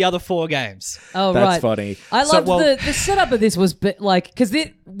missed the other 4 games. Oh, That's right. funny. I So, loved well- the setup of this was like, because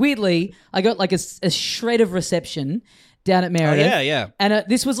weirdly, I got like a shred of reception down at Meredith. yeah. And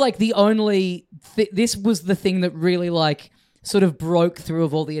this was like the only, this was the thing that really like sort of broke through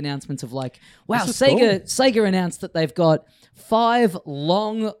of all the announcements of like, wow, This is Sega announced that they've got 5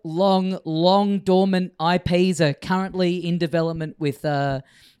 long dormant IPs are currently in development with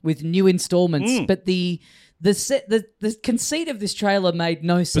new installments, but the conceit of this trailer made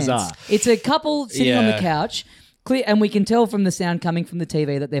no sense. Bizarre. It's a couple sitting on the Yeah. couch, clear, and we can tell from the sound coming from the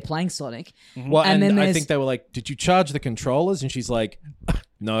TV that they're playing Sonic. Well, And and, then I there's- think they were like, "Did you charge the controllers?" And she's like,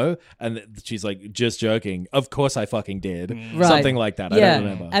 "No," and she's like, "Just joking." Of course, I fucking did. Right. Something like that. I don't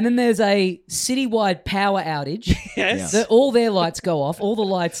remember. And then there's a citywide power outage. Yes. All their lights go off. All the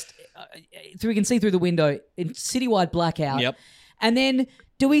lights, we can see through the window in citywide blackout. Yep. And then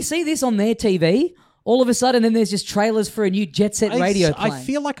do we see this on their TV? All of a sudden, then there's just trailers for a new Jet Set Radio playing. I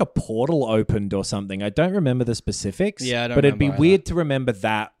feel like a portal opened or something. I don't remember the specifics. Yeah, I don't but it'd be remember weird to remember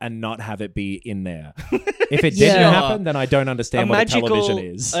that and not have it be in there. If it didn't Yeah. happen, then I don't A understand what a magical television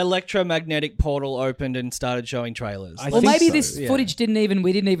is. electromagnetic portal opened and started showing trailers. I Or think maybe so, this yeah. footage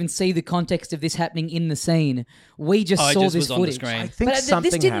we didn't even see the context of this happening in the scene. We just it saw just this was on the footage. screen. I think but this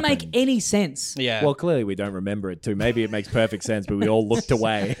something didn't happened. make any sense. yeah. Well, clearly we don't remember it too. Maybe it makes perfect sense, but we all looked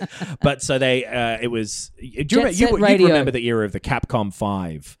away. But so they, it was. Do you, Jet Set you Radio. remember the era of the Capcom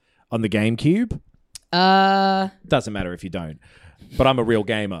 5 on the GameCube? Doesn't matter if you don't. But I'm a real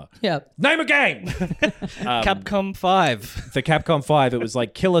gamer. Yeah. Name a game. Capcom 5. The Capcom 5. It was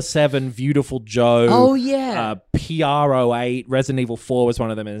like Killer 7, Beautiful Joe. Oh, yeah. PRO8, Resident Evil 4 was one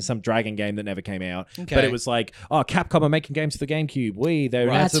of them, and some dragon game that never came out. Okay. But it was like, oh, Capcom are making games for the GameCube. They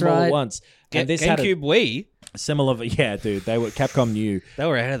announced That's them all right. at once. And this had GameCube Wii. a similar, yeah, dude. They were Capcom knew. They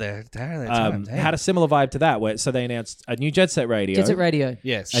were ahead of their time. damn. Had a similar vibe to that, where so they announced a new Jet Set Radio, Jet Set Radio.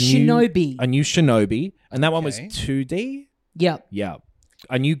 Yes. a new- Shinobi. a new Shinobi, and that one was Okay. 2D. Yep. Yeah,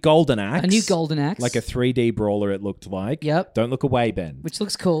 a new Golden Axe, A new Golden Axe. like a 3D brawler. It looked like. Yep. Don't look away, Ben. Which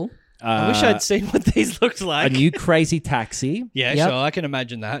looks cool. I wish I'd seen what these looked a like. new Crazy Taxi, yeah, Yep. sure. I can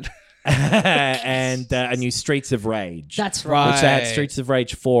imagine that. and a new Streets of Rage. That's Right. right. Which they had Streets of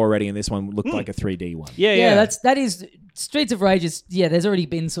Rage 4 already, and this one looked like a 3D one. Yeah, Yeah, that is Streets of Rage is there's already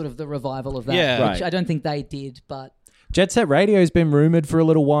been sort of the revival of that. Yeah. Which Right. I don't think they did, but Jet Set Radio has been rumored for a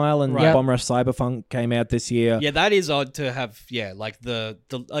little while, and Right. Bomb Rush Cyberpunk came out this year. Yeah, that is odd to have. Yeah, like the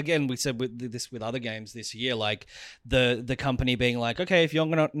again, we said with other games this year, like the company being like, okay, if you're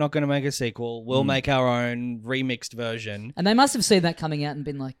not going to make a sequel, we'll make our own remixed version. and they must have seen that coming out and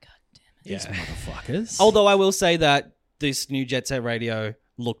been like, God, These motherfuckers. Although I will say that this new Jet Set Radio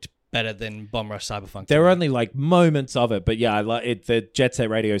looked better than Bomb Rush Cyberpunk. There were only like moments of it, but yeah, I like it. The Jet Set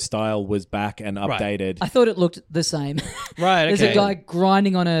Radio style was back and updated. I thought it looked the same. Right, There's okay. a guy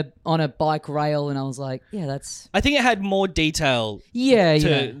grinding on a bike rail, and I was like, yeah, that's I think it had more detail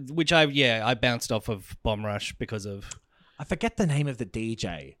yeah. which I bounced off of Bomb Rush because of. I forget the name of the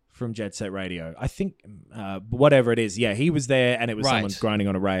DJ from Jet Set Radio. I think whatever it is. Yeah, he was there, and it was Right. someone grinding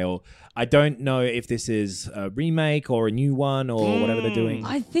on a rail. I don't know if this is a remake or a new one or whatever they're doing.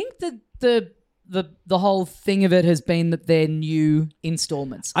 I think that the whole thing of it has been that they're new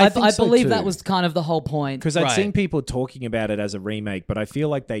installments. I think so believe too. that was kind of the whole point. Because I'd Right. seen people talking about it as a remake, but I feel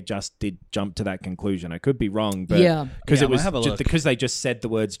like they just did jump to that conclusion. I could be wrong, but Yeah. because Yeah, it was I'm gonna have a just look. because they just said the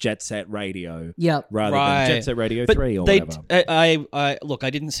words Jet Set Radio Yep. rather Right. than Jet Set Radio But 3 or they- whatever. I look. I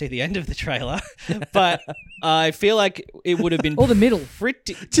didn't see the end of the trailer, but I feel like it would have been Or the middle.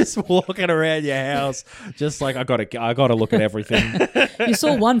 pretty. Just walking around your house, just like I gotta look at everything. You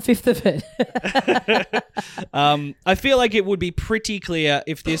saw 1/5 of it. I feel like it would be pretty clear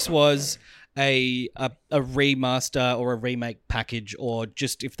if this was a remaster or a remake package, or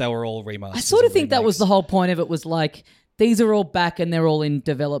just if they were all remasters. I sort of or think that was remakes. the whole point of it, was like, these are all back and they're all in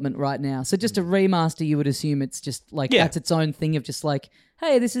development right now. So just a remaster, you would assume it's just like, Yeah. that's its own thing of just like,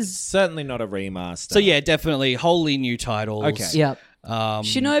 hey, this is, Certainly not a remaster. So yeah, definitely wholly new titles. Okay. yeah. Um,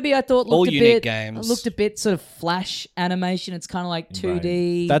 Shinobi, I thought all looked a unique bit, games. looked a bit sort of flash animation. It's kind of like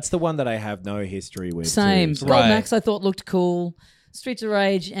 2D. That's the one that I have no history with. Same. too, so- Golden Right. Axe I thought looked cool. Streets of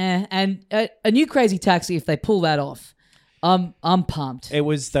Rage, and a new Crazy Taxi. If they pull that off, I'm pumped. They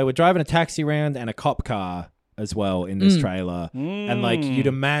were driving a taxi around and a cop car as well in this trailer. And like you'd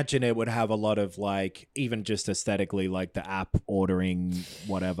imagine it would have a lot of like even just aesthetically like the app ordering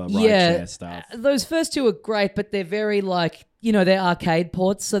whatever rideshare stuff. Those first two are great, but they're very like, they're arcade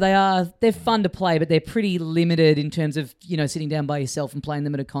ports, so they're fun to play, but they're pretty limited in terms of sitting down by yourself and playing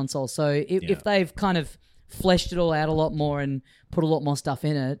them at a console. So if they've kind of fleshed it all out a lot more and put a lot more stuff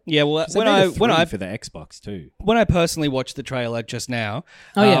in it. Yeah, well, So when they I made a when I 3 for the Xbox too. when I personally watched the trailer just now,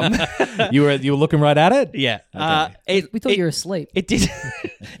 Oh yeah, you were looking right at it? yeah, Okay. we thought you were asleep. It did.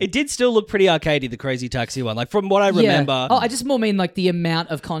 It did still look pretty arcadey, the Crazy Taxi one. Like from what I remember. Yeah. Oh, I just more mean like the amount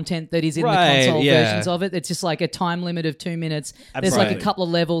of content that is in Right, the console yeah. versions of it. It's just like a time limit of 2 minutes. There's like a Right. couple of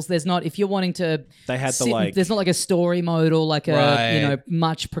levels. There's not, if you're wanting to. They had the, like- There's not like a story mode or like a Right.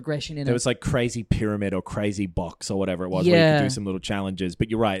 much progression in There it. was like crazy pyramid or crazy box or whatever it was where you Yeah. could do some little challenges. But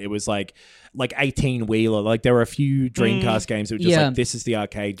you're right, it was like 18 wheeler. Like there were a few Dreamcast games that were just Yeah. like this is the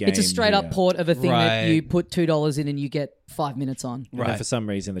arcade game. It's a straight up here. port of a thing that Right. you put $2 in and you get 5 minutes on. And Right. for some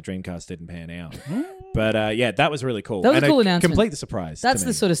reason, the Dreamcast didn't pan out. But yeah, that was really cool. That was and a cool announcement. Complete the surprise. That's to the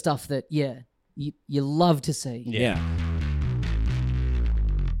me. sort of stuff that, you love to see. Yeah.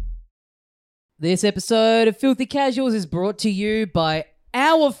 This episode of Filthy Casuals is brought to you by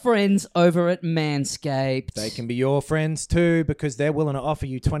our friends over at Manscaped. They can be your friends too because they're willing to offer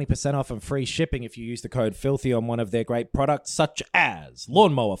you 20% off and free shipping if you use the code FILTHY on one of their great products, such as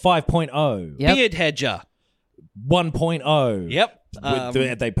Lawnmower 5.0, Yep. Beard Hedger. 1.0. Yep.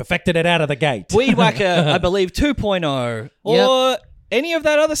 They perfected it out of the gate. Weed Whacker, I believe 2.0, or any of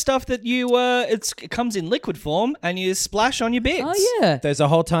that other stuff that you it comes in liquid form and you splash on your beards. Oh, yeah. There's a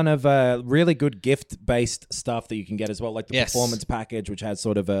whole ton of really good gift-based stuff that you can get as well, like the Yes. Performance Package, which has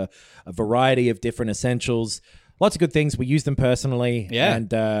sort of a variety of different essentials. Lots of good things. We use them personally. Yeah.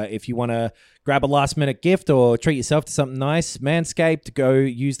 And if you want to grab a last-minute gift or treat yourself to something nice, Manscaped, go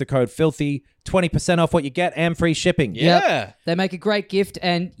use the code FILTHY, 20% off what you get and free shipping. Yeah. Yep. They make a great gift,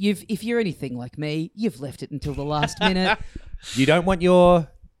 and if you're anything like me, you've left it until the last minute. You don't want your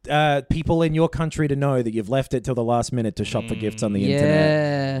people in your country to know that you've left it till the last minute to shop for gifts on the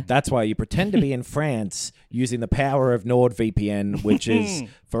internet. Yeah. That's why you pretend to be in France using the power of NordVPN, which is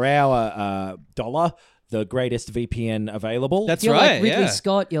for our dollar the greatest VPN available. That's You're right. like Ridley yeah.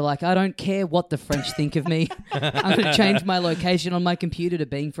 Scott. You're like, I don't care what the French think of me. I'm going to change my location on my computer to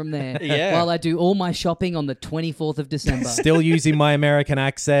being from there Yeah. while I do all my shopping on the 24th of December. Still using my American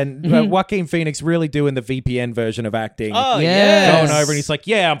accent. Joaquin Phoenix really doing the VPN version of acting. Oh, Yes. yeah. Going over and he's like,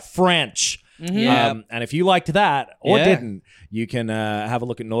 yeah, I'm French. Yeah. And if you liked that or Yeah. didn't, you can have a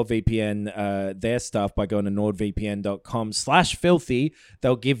look at NordVPN, their stuff by going to nordvpn.com/filthy.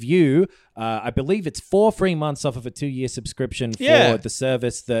 They'll give you, I believe it's 4 free months off of a 2-year subscription for Yeah. the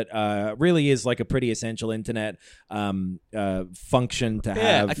service that really is like a pretty essential internet function to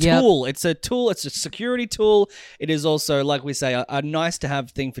Yeah, have. a Yep. tool. It's a tool. It's a security tool. It is also, like we say, a nice to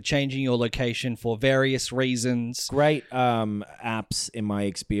have thing for changing your location for various reasons. Great apps in my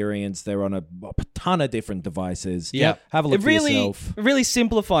experience. They're on a ton of different devices. Yeah, Have a look it for really, yourself. It really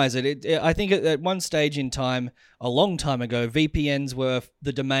simplifies it. I think at one stage in time, a long time ago, VPNs were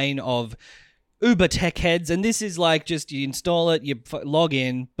the domain of uber tech heads, and this is like just you install it, you log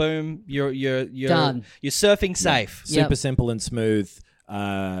in, boom, you're Done. You're surfing safe. Yep. Super simple and smooth.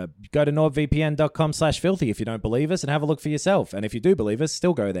 Go to nordvpn.com/filthy if you don't believe us and have a look for yourself. And if you do believe us,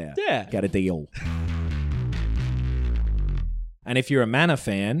 still go there. Yeah. Get a deal. And if you're a Mana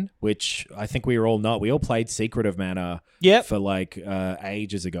fan, which I think we were all not, we all played Secret of Mana Yep. for like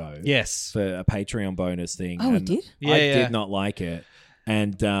ages ago. Yes. For a Patreon bonus thing. Oh, we and did? Yeah, I yeah. did not like it.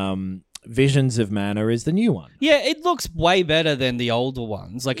 And Visions of Mana is the new one. Yeah, it looks way better than the older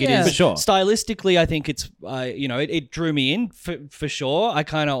ones. Like it Yeah. is For sure. stylistically. I think it's it drew me in for sure. I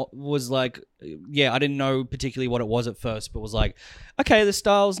kind of was like, I didn't know particularly what it was at first, but was like, okay, the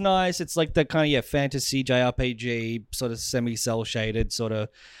style's nice. It's like the kind of fantasy JRPG sort of semi-cell shaded sort of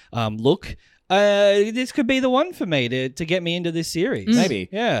look. This could be the one for me to get me into this series. Maybe.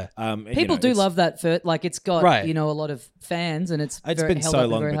 Yeah. People do it's- love that. Like it's got Right. a lot of fans, and it's It's very, been held so up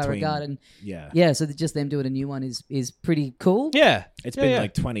in long very high between- regard. And Yeah. so just them doing a new one is pretty cool. Yeah. It's Yeah, been yeah.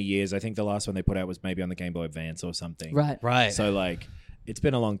 like 20 years. I think the last one they put out was maybe on the Game Boy Advance or something. Right. Right. So like it's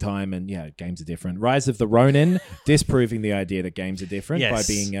been a long time, and games are different. Rise of the Ronin disproving the idea that games are different Yes.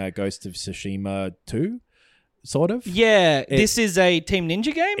 by being Ghost of Tsushima 2, sort of. Yeah. This is a Team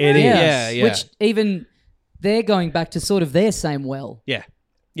Ninja game. It right? is. Yeah. Which even they're going back to sort of their same well. Yeah.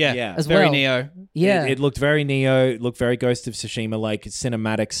 Yeah. Yeah. As Very well. Neo. Yeah. It looked very Neo, it looked very Ghost of Tsushima, like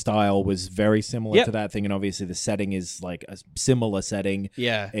cinematic style was very similar Yep. to that thing, and obviously the setting is like a similar setting.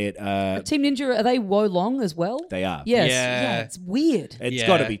 Yeah. It Team Ninja, are they Wolong as well? they are. Yes. Yeah. Yeah. It's weird. It's Yeah.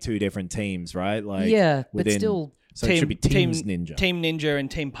 got to be two different teams, right? Like Yeah, but within, still- so it should be Teams Ninja. Team Ninja and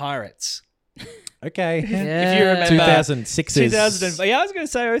Team Pirates. Okay. Yeah. If you remember 2006 is 2000. Yeah, I was going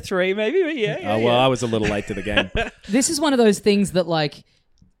to say 03 maybe, but yeah. Oh well, I was a little late to the game. This is one of those things that like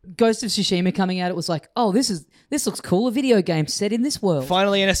Ghost of Tsushima coming out, it was like, oh, this looks cool. A video game set in this world.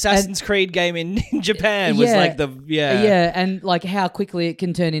 Finally, an Assassin's Creed game in Japan was Yeah. like Yeah, and like how quickly it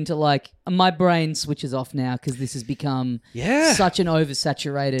can turn into like my brain switches off now because this has become Yeah. such an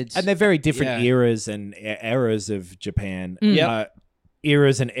oversaturated. And they're very different Yeah. eras and eras of Japan. Yep.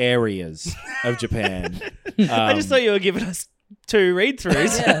 Eras and areas of Japan. I just thought you were giving us two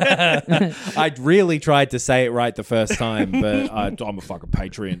read-throughs. I really tried to say it right the first time, but I'm a fucking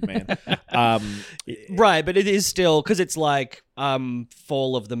patriot, man. Right, but it is still because it's like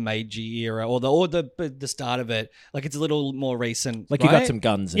fall of the Meiji era or the start of it. Like it's a little more recent. Like you got right? some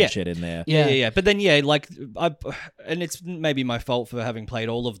guns and Yeah. shit in there. Yeah. But then, like, and it's maybe my fault for having played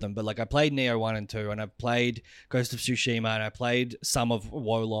all of them, but like I played Neo 1 and 2, and I played Ghost of Tsushima, and I played some of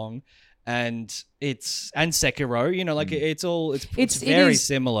Wolong, and Sekiro, like it's it very is-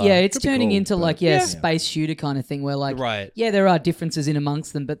 similar. Yeah, it's Could be turning cool, into but- like Yeah. space shooter kind of thing where like Right. there are differences in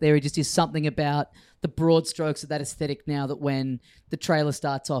amongst them, but there just is something about the broad strokes of that aesthetic now that when the trailer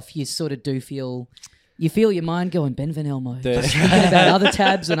starts off, you sort of do feel your mind going Ben Van Elmo, just thinking about other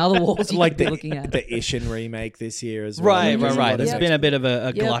tabs and other walls you Like could be the looking at. the Ishin remake this year as well. Right. There's a lot of There's that. been a bit of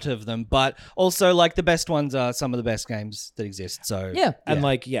a Yeah. glut of them, but also like the best ones are some of the best games that exist. So Yeah. And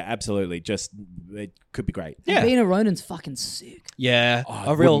absolutely. Just it could be great. Yeah. Being a Ronin's fucking sick. yeah, I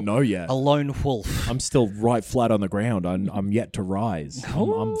a real wouldn't know yet. a lone wolf. I'm still right flat on the ground. I'm yet to rise.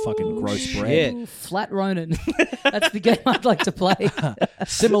 I'm fucking gross bread. shit. Ooh, Flat Ronin. That's the game I'd like to play.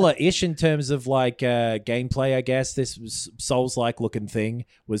 Similar-ish in terms of like gameplay, I guess. This was Souls-like looking thing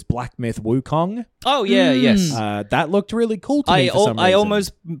was Black Myth Wukong. Oh yeah, yes. That looked really cool to me for some reason. I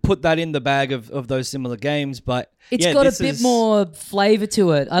almost put that in the bag of those similar games, but It's yeah, got a this bit is- more flavor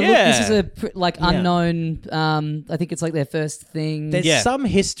to it. This Yeah. is a unknown. I think it's like their first thing. There's Yeah. some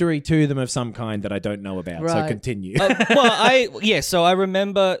history to them of some kind that I don't know about. So Right. continue. So I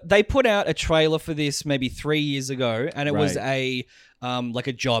remember they put out a trailer for this maybe 3 years ago, and it was Right. like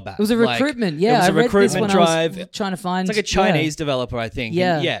a job app. It was a Like, recruitment. it Yeah, was I a read recruitment this when drive. I was trying to find. It's like a Chinese developer, I think.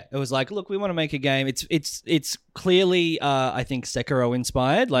 Yeah. And it was like, look, we want to make a game. It's clearly, I think, Sekiro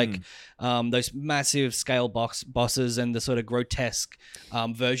inspired. Like those massive scale bosses and the sort of grotesque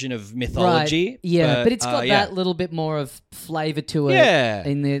version of mythology. Right. Yeah, but it's got yeah. that little bit more of flavor to it. Yeah.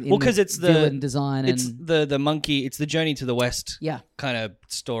 In the Well, 'cause it's the- villain design It's and the monkey. It's the Journey to the West. Yeah. kind of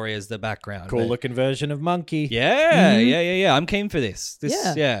story as the background. Cool But- looking version of Monkey. Yeah. I'm keen for this.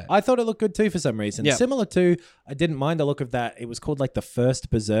 Yeah. I thought it looked good too for some reason. Yeah. Similar to, I didn't mind the look of that. It was called like the First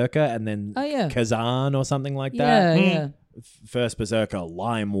Berserker and then Oh, yeah. Kazan or something like that. yeah. First Berserker,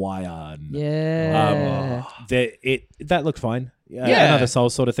 LimeWire. Yeah. That looked fine. Yeah. Another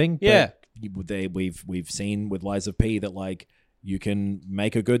Souls sort of thing. but Yeah. we've seen with Lies of P that like you can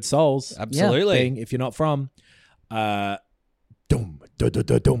make a good Souls Absolutely. thing if you're not from. Dum, da, da,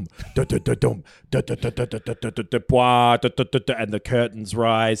 da, dum, da, da, da, dum, da, da, da, da, da, da, da, da, da, bwah, da, da, da, da, and the curtains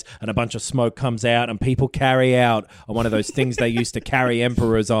rise and a bunch of smoke comes out and people carry out on one of those things they used to carry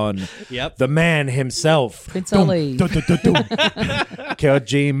emperors on. Yep. The man himself. Prince Dum, Ali. da, da, da, dum.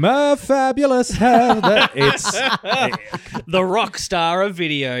 Kojima Fabulous. It's The rock star of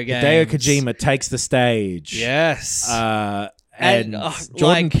video games. Hideo Kojima takes the stage. Yes. And Jordan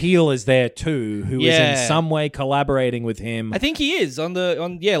like- Peele is there too, who is Yeah. in some way collaborating with him. I think he is on the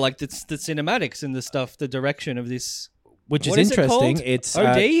cinematics and the stuff, the direction of this. which What is is it interesting. called? It's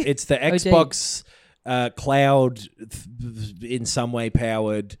OD? it's the Xbox cloud in some way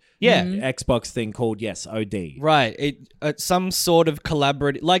powered Yeah. Xbox thing called OD. Right. Some sort of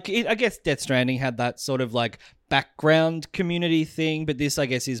collaborative, like I guess Death Stranding had that sort of like background community thing, but this I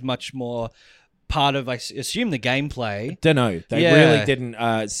guess is much more part of, I assume, the gameplay. Don't know. They Yeah. really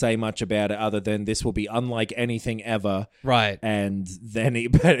didn't say much about it other than this will be unlike anything ever. Right. And then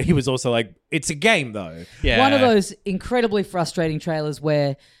but he was also like, it's a game though. Yeah. One of those incredibly frustrating trailers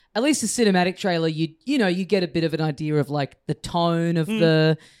where at least a cinematic trailer, you get a bit of an idea of like the tone of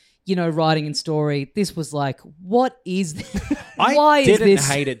the, writing and story. This was like, what is this? I Why didn't is this?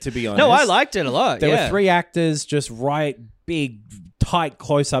 hate it, to be honest. No, I liked it a lot. There yeah. were 3 actors just big, tight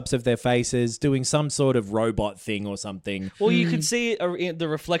close-ups of their faces doing some sort of robot thing or something. Well, you could see the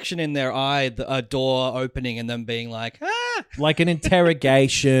reflection in their eye, a door opening, and them being like, ah. Like an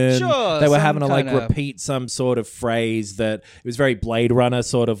interrogation. Sure, they were some having to like kinda- repeat some sort of phrase that it was very Blade Runner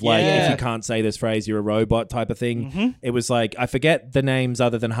sort of like, Yeah. if you can't say this phrase, you're a robot type of thing. Mm-hmm. It was like, I forget the names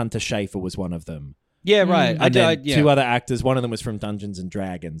other than Hunter Schafer was one of them. Yeah, right. And then yeah. 2 other actors. One of them was from Dungeons and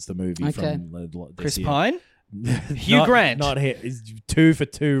Dragons, the movie Okay. from this Chris year. Pine? Hugh Not- Grant. Not here. It's 2 for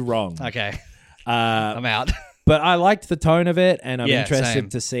 2 wrong. Okay. Uh, I'm out. but I liked the tone of it, and I'm Yeah, interested same.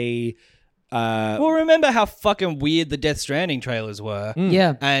 to see. Well, remember how fucking weird the Death Stranding trailers were?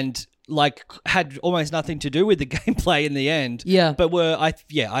 Yeah. And like had almost nothing to do with the gameplay in the end. Yeah. But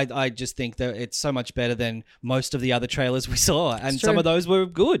I just think that it's so much better than most of the other trailers we saw, and It's some true. of those were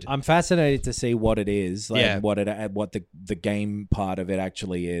good. I'm fascinated to see what it is, like, Yeah. and what the game part of it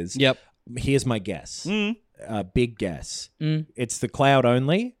actually is. Yep. Here's my guess. Mm. Big guess. Mm. It's the cloud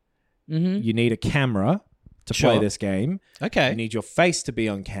only. Mm-hmm. You need a camera to play Sure. this game. You Okay. need your face to be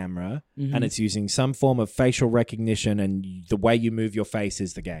on camera, Mm-hmm. and it's using some form of facial recognition, and the way you move your face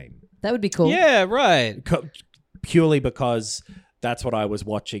is the game. That would be cool. Yeah. Right. Purely because that's what I was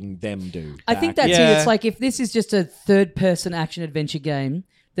watching them do. I think that's Yeah. it. It's like if this is just a third-person action-adventure game,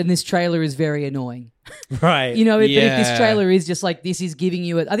 then this trailer is very annoying. right. But if this Yeah. trailer is just like, this is giving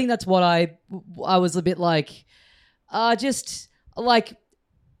you it. I think that's what I was a bit like, just like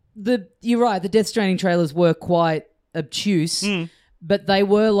you're right, the Death Stranding trailers were quite obtuse, but they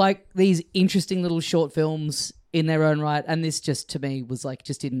were like these interesting little short films in their own right. And this just, to me, was like,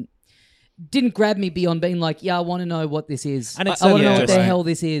 just didn't grab me beyond being like, yeah, I want to know what this is. And it's I want to know certainly what the just- hell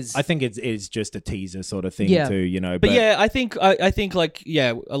this is. I think it's just a teaser sort of thing Yeah. too, But yeah, I think like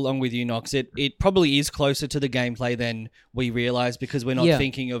along with you, Knox, it probably is closer to the gameplay than we realize because we're not Yeah.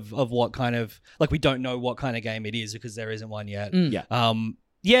 thinking of what kind of, like, we don't know what kind of game it is because there isn't one yet. Mm.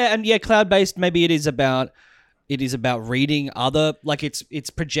 Yeah. Cloud based. Maybe it is about reading other, like it's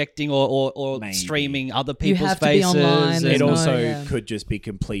projecting or Maybe. streaming other You people's have to be faces. online, and- there's It no- also yeah. could just be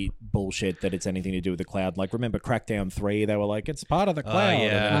complete bullshit that it's anything to do with the cloud. Like, remember Crackdown 3? They were like, it's part of the cloud. yeah.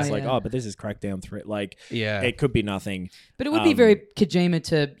 And then it's Oh, like, yeah. but this is Crackdown 3. Like, Yeah. it could be nothing. But it would be very Kojima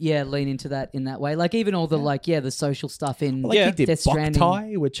to lean into that in that way. Like even all the the social stuff in Like, he did Death Stranding.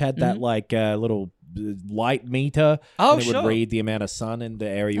 Boktai, which had that, like, little light meter. Oh, and it sure. would read the amount of sun in the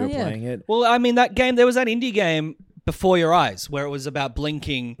area you Oh, were yeah. playing it. Well, I mean, there was that indie game Before Your Eyes where it was about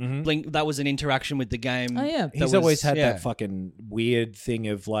blinking. Blink. That was an interaction with the game. Oh, yeah. that He's was- always had yeah. that fucking weird thing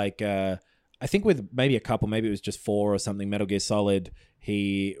of like, I think with maybe a couple, maybe it was just 4 or something, Metal Gear Solid,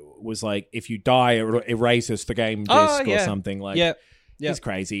 he was like, if you die, it erases the game disc Oh, or yeah. something. Like, Yeah. he's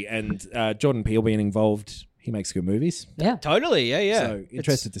crazy. And Jordan Peele being involved, he makes good movies. Yeah. Totally. Yeah. So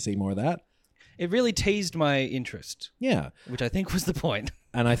interested to see more of that. It really teased my interest, Yeah. which I think was the point.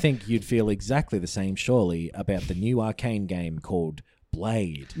 And I think you'd feel exactly the same, surely, about the new Arcane game called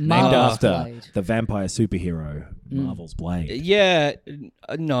Blade, named Marvel's after Blade. the vampire superhero, Marvel's Blade. Yeah.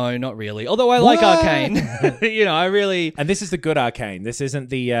 No, not really. Although I like What? Arcane. I really. And this is the good Arcane. This isn't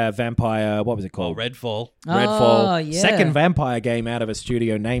the vampire, what was it Oh, called? Redfall. Redfall. Oh, yeah. Second vampire game out of a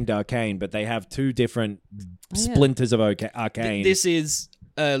studio named Arcane, but they have 2 different splinters of Arcane. This is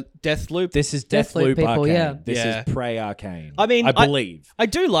Deathloop. This is Deathloop Deathloop people, Arcane. yeah. This Yeah. is Prey Arcane. I mean, I believe. I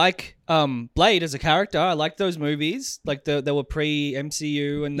do like Blade as a character. I like those movies. Like they were pre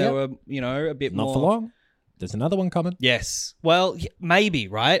MCU and they Yep. were a bit Not more. for long. There's another one coming. Yes. Well, maybe,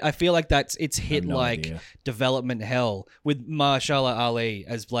 right? I feel like it's hit no like idea. development hell with Mahershala Ali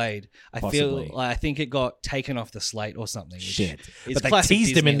as Blade. Possibly. I think it got taken off the slate or something. which Shit. is But they classic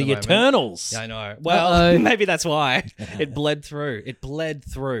teased him Disney in at the moment. Eternals. Yeah, I know. Well, Uh-oh. maybe that's why it bled through.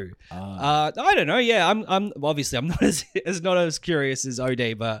 I don't know. Yeah, I'm obviously I'm not as curious as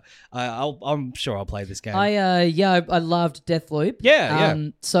OD, but I'm sure I'll play this game. I loved Deathloop. Yeah, yeah.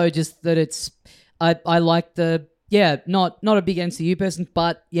 So just that I like the not a big MCU person,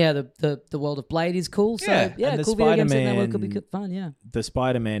 but yeah, the world of Blade is cool. So Yeah, yeah, and the cool video games in that Spider-Man- world could be fun. Yeah. The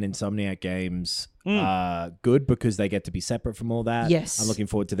Spider-Man Insomniac games are good because they get to be separate from all that. Yes. I'm looking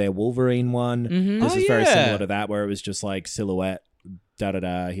forward to their Wolverine one. Mm-hmm. This Oh, is very yeah. similar to that, where it was just like silhouette,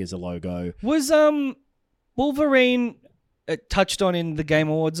 here's a logo. Was Wolverine touched on in the Game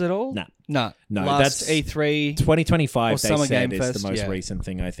Awards at all? No. No. No, Last that's- E3. 2025, Or they Summer said, Game is Fest, the most yeah. recent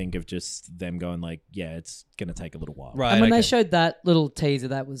thing, I think, of just them going like, yeah, it's going to take a little while. Right. And when okay. they showed that little teaser,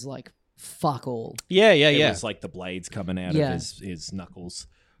 that was like fuck all. Yeah, yeah, It yeah. was like the blades coming out Yeah. of his knuckles,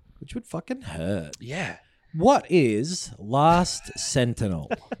 which would fucking hurt. Yeah. What is Last Sentinel?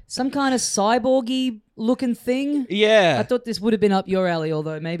 Some kind of cyborgy looking thing. Yeah. I thought this would have been up your alley,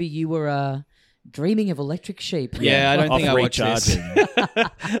 although maybe you were dreaming of electric sheep. Yeah, I don't think I Off watched this.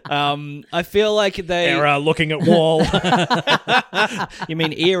 recharging. I feel like they. Era looking at wall. You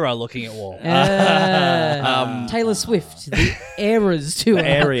mean era looking at wall? Taylor Swift, the eras to her.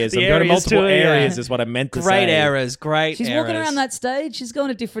 areas. The I'm going to areas multiple too, yeah. areas is what I meant to say. Great eras. Great She's eras. walking around that stage. She's going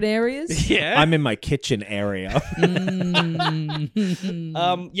to different areas. Yeah. I'm in my kitchen area.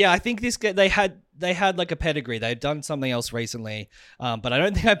 Yeah, I think they had like a pedigree. They'd done something else recently, but I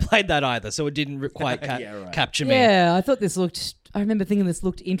don't think I played that either, so it didn't quite capture me. Yeah, I thought this looked. I remember thinking this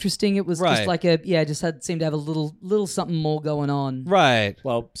looked interesting. It was Right. just like seemed to have a little something more going on. Right.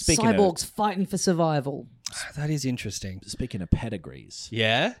 Well, Cyborgs fighting for survival. That is interesting. speaking of pedigrees,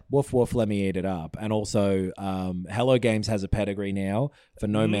 Yeah. woof woof, let me eat it up. And also, Hello Games has a pedigree now for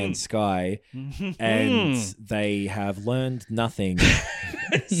No Man's Sky, and they have learned nothing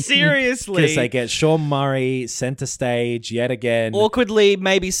Seriously. because they get Sean Murray center stage yet again. Awkwardly,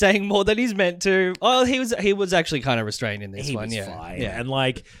 maybe saying more than he's meant to. Oh, he was actually kind of restrained in this he one. was Yeah. fine, Yeah. and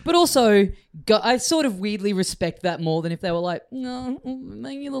like But also, I sort of weirdly respect that more than if they were like, no,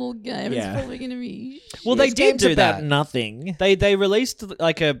 make your little game. Yeah. It's probably going to be. Well, they this did game's do about that. nothing. They released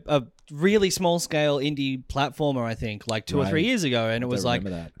like a really small scale indie platformer, I think, like 2 or 3 Right. years ago, and it was like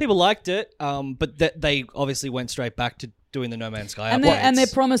remember that. people liked it, but they obviously went straight back to doing the No Man's Sky And updates. their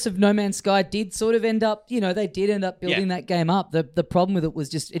promise of No Man's Sky did sort of end up, they did end up building Yeah. that game up. The problem with it was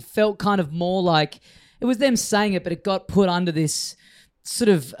just, it felt kind of more like, it was them saying it, but it got put under this sort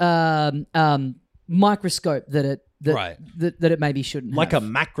of microscope that it Right. that it maybe shouldn't Like have. a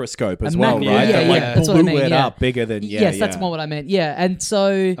macroscope as A well, mac- right? yeah, That yeah, like yeah. That's what I blew mean, it yeah. up bigger than yes, that's more what I meant. Yeah, and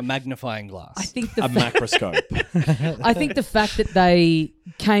so a magnifying glass. I think the a macroscope. I think the fact that they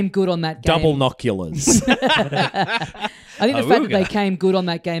came good on that game, Double noculars. I think the fact that they Awooga. came good on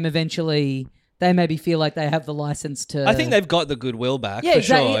that game eventually, they maybe feel like they have the license to. I think they've got the goodwill back. yeah, for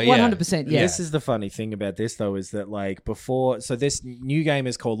exactly, sure. 100%. Yeah, This is the funny thing about this, though, is that like before, so this new game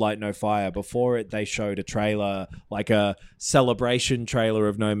is called Light No Fire. Before it, they showed a trailer, like a celebration trailer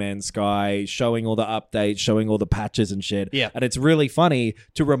of No Man's Sky, showing all the updates, showing all the patches and shit. Yeah. And it's really funny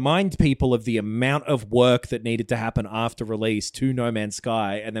to remind people of the amount of work that needed to happen after release to No Man's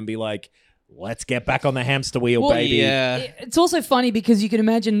Sky, and then be like, let's get back on the hamster wheel, Well, baby. Yeah. It's also funny because you can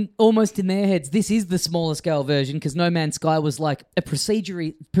imagine almost in their heads, this is the smaller scale version because No Man's Sky was like a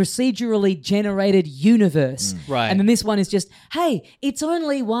procedurally generated universe. Right. And then this one is just, hey, it's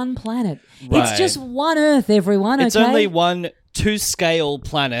only one planet. Right. It's just one Earth, everyone. It's okay? only one to-scale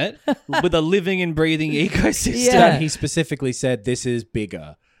planet with a living and breathing ecosystem. Yeah. And he specifically said this is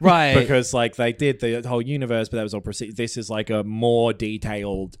bigger. Right. Because like they did the whole universe, but that was all this is like a more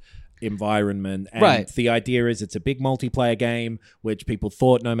detailed environment, and Right. the idea is it's a big multiplayer game, which people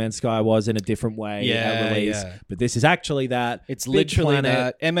thought No Man's Sky was in a different way Yeah, at release, yeah. but this is actually that. It's Big literally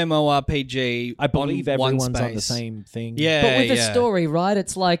planet. that MMORPG. I believe on one everyone's on the space. same thing. Yeah, But with a yeah. story, right?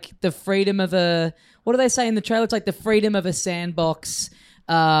 It's like the freedom of a. What do they say in the trailer? It's like the freedom of a sandbox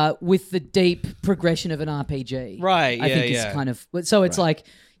with the deep progression of an RPG. Right, I yeah, think yeah. is kind of. So it's like,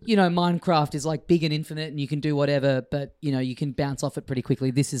 Minecraft is like big and infinite and you can do whatever, but, you can bounce off it pretty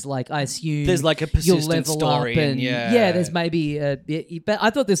quickly. This is like, I assume. There's like a you'll persistent level story up and and yeah. there's maybe. But I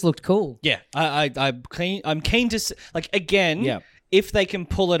thought this looked cool. Yeah, I'm keen to like again. Yeah. If they can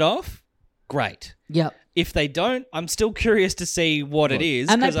pull it off, great. Yep. If they don't, I'm still curious to see what it is.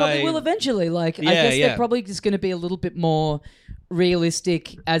 And they 'cause probably will eventually. Like, I Yeah, guess yeah. they're probably just going to be a little bit more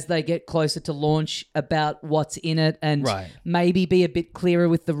realistic as they get closer to launch about what's in it and Right. maybe be a bit clearer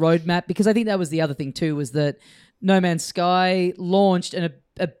with the roadmap. Because I think that was the other thing too, was that No Man's Sky launched and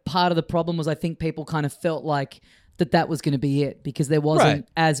a part of the problem was I think people kind of felt like that was going to be it because there wasn't Right.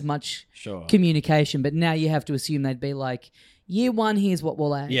 as much Sure. communication. But now you have to assume they'd be like, Year 1, here's what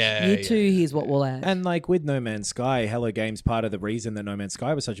we'll add. Yeah, Year yeah, 2, here's what we'll add. And like with No Man's Sky, Hello Games, part of the reason that No Man's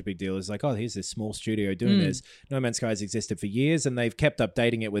Sky was such a big deal is like, oh, here's this small studio doing this. No Man's Sky has existed for years and they've kept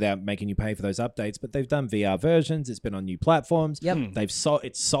updating it without making you pay for those updates, but they've done VR versions. It's been on new platforms. Yep.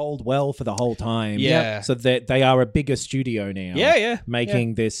 It's sold well for the whole time. Yeah. So that they are a bigger studio now. Yeah.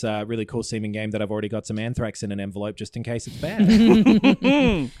 Making this really cool seeming game that I've already got some Anthrax in an envelope just in case it's bad.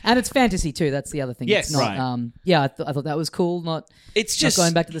 And it's fantasy too. That's the other thing. Yes. It's not, Right. I thought that was cool. It's Not just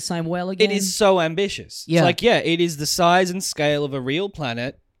going back to the same well again. It is so ambitious. Yeah. It's like, it is the size and scale of a real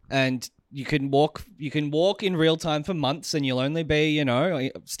planet, and you can walk in real time for months, and you'll only be,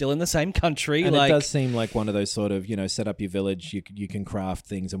 still in the same country. And like, it does seem like one of those sort of, set up your village, you can craft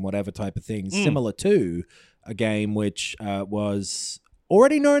things and whatever type of things, similar to a game which was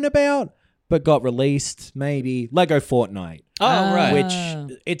already known about, but got released, maybe, Lego Fortnite. oh right,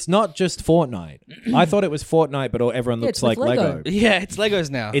 Which, it's not just Fortnite. I thought it was Fortnite, but everyone looks it's with like Lego. yeah, it's Legos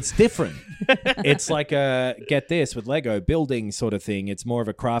now. It's different. It's like get this, with Lego, building sort of thing. It's more of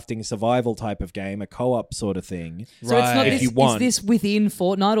a crafting survival type of game, a co-op sort of thing. So it's not Right. this, If you want. Is this within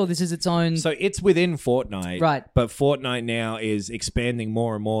Fortnite or this is its own? So it's within Fortnite, Right. But Fortnite now is expanding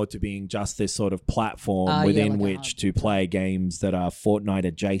more and more to being just this sort of platform Yeah, within like a which hub. to play games that are Fortnite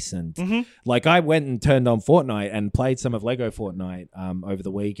adjacent. Mm-hmm. Like I went and turned on Fortnite and played some of Lego Fortnite over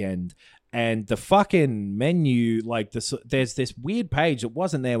the weekend. And the fucking menu, like there's this weird page that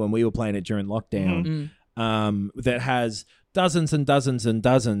wasn't there when we were playing it during lockdown, that has dozens and dozens and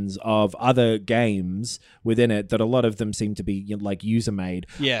dozens of other games within it that a lot of them seem to be like user made.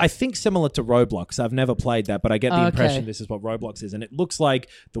 Yeah. I think similar to Roblox. I've never played that, but I get the Okay. impression this is what Roblox is. And it looks like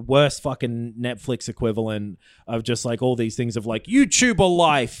the worst fucking Netflix equivalent of just like all these things of like YouTuber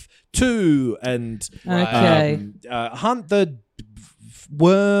Life 2 and Okay. Hunt the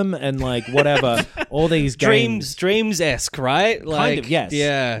Worm and like whatever. All these games. Dreams-esque, right? Like, Kind of, yes.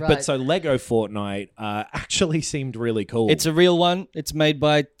 Yeah. Right. But so Lego Fortnite actually seemed really cool. It's a real one. It's made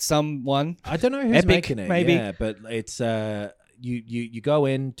by someone. I don't know who's Epic, making it, maybe. yeah, but it's you go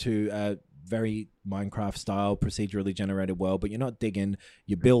into a very Minecraft style procedurally generated world, but you're not digging,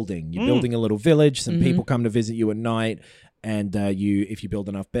 you're building. You're building a little village. Some people come to visit you at night. And if you build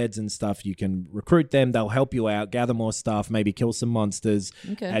enough beds and stuff, you can recruit them. They'll help you out, gather more stuff, maybe kill some monsters,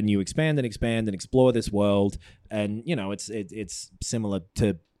 Okay. and you expand and expand and explore this world. And it's similar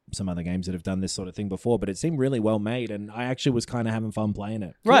to some other games that have done this sort of thing before, but it seemed really well made, and I actually was kind of having fun playing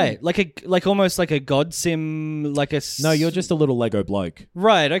it. Right. Like almost like a God sim, like a... No, you're just a little Lego bloke,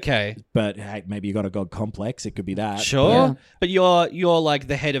 Right, okay. but hey, maybe you got a god complex. It could be that. Sure. Yeah. But you're like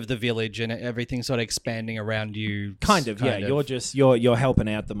the head of the village and everything's sort of expanding around you. Kind of, yeah. You're just you're helping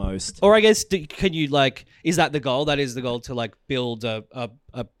out the most. Or I guess, can you like, is that the goal? That is the goal, to like build a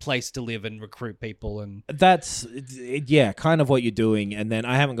place to live and recruit people and... That's yeah, kind of what you're doing. And then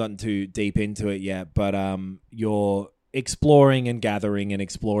I haven't gotten too deep into it yet, but you're exploring and gathering and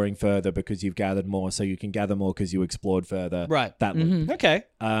exploring further because you've gathered more, so you can gather more because you explored further. Right. That loop. Okay.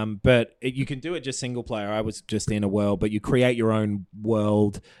 But you can do it just single player. I was just in a world, but you create your own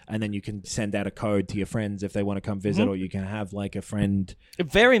world, and then you can send out a code to your friends if they want to come visit, or you can have like a friend.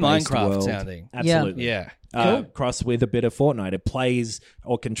 Very based Minecraft world. sounding. Absolutely. Yeah. Cross with a bit of Fortnite. It plays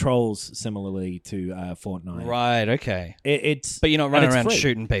or controls similarly to Fortnite. Right, okay. It's But you're not and running it's around free.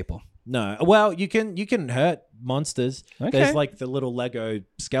 shooting people. No. Well, you can hurt monsters. Okay. There's like the little Lego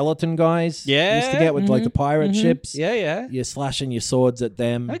skeleton guys. you used to Yeah. get with like the pirate ships. Yeah. You're slashing your swords at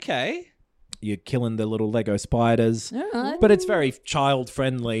them. Okay. You're killing the little Lego spiders. All right. But it's very child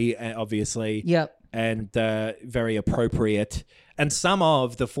friendly, obviously. Yep. And very appropriate. And some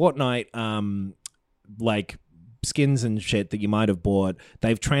of the Fortnite like skins and shit that you might have bought,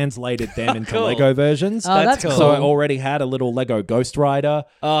 they've translated them into Cool. Lego versions. Oh, that's cool. So I already had a little Lego Ghost Rider.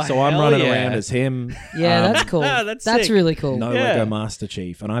 Oh, so I'm hell running yeah. around as him. Yeah, that's cool. that's sick. really cool. No Yeah. Lego Master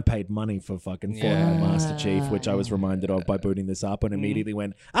Chief. And I paid money for fucking Fortnite Master Chief, which I was reminded of by booting this up and immediately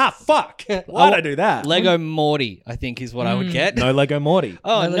went, fuck. Why'd I do that? Lego Morty, I think, is what I would get. No Lego Morty.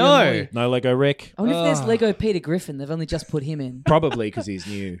 Oh, No Lego no. Morty. No Lego Rick. I wonder if there's Lego Peter Griffin. They've only just put him in. Probably because he's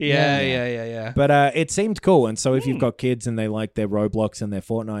new. Yeah. But it seemed cool. And so if you've got kids and they like their Roblox and their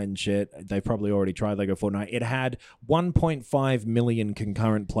Fortnite and shit, they've probably already tried Lego Fortnite. It had 1.5 million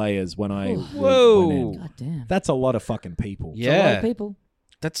concurrent players when I Whoa. went in. God damn. That's a lot of fucking people. It's a lot of Yeah. people.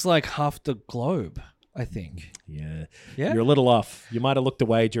 That's like half the globe, I think. Yeah. Yeah? You're a little off. You might have looked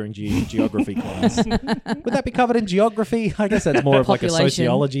away during geography class. Would that be covered in geography? I guess that's more of like a Population.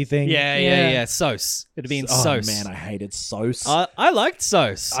 sociology thing. Yeah. SOS. It'd be in Oh, SOS. man, I hated SOS. I liked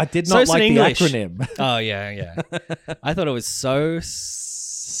SOS. I did not SOS in like the English. acronym. Oh, yeah. I thought it was so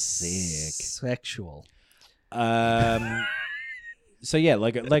Sick. sexual. So yeah,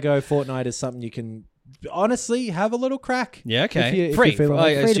 Lego Fortnite is something you can honestly have a little crack. Yeah, okay. If you Free. feel I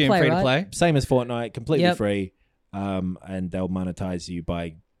like- Free to assume play, free to right? play. Same as Fortnite, completely Yep. free, and they'll monetize you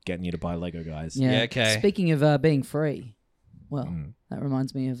by getting you to buy Lego guys. Yeah, okay. Speaking of being free, well, Mm. that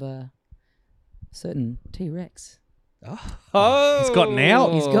reminds me of a certain T-Rex. Oh, He's gotten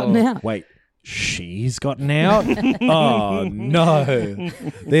out? He's gotten out. Wait, she's gotten out? Oh no,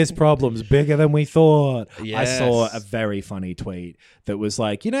 this problem's bigger than we thought. I saw Yes. a very funny tweet that was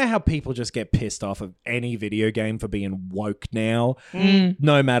like, you know how people just get pissed off of any video game for being woke now,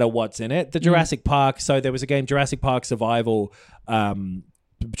 no matter what's in it. The Jurassic Park. So there was a game, Jurassic Park Survival.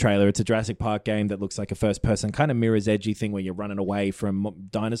 Trailer. It's a Jurassic Park game that looks like a first-person kind of Mirror's Edgy thing where you're running away from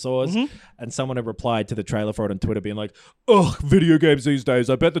dinosaurs. And someone had replied to the trailer for it on Twitter, being like, "Ugh, video games these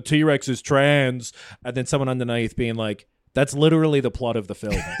days. I bet the T-Rex is trans." And then someone underneath being like, "That's literally the plot of the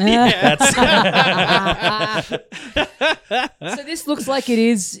film." So this looks like it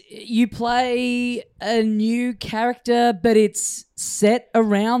is. You play a new character, but it's set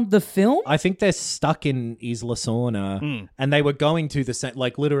around the film. I think they're stuck in Isla Sorna, and they were going to the set,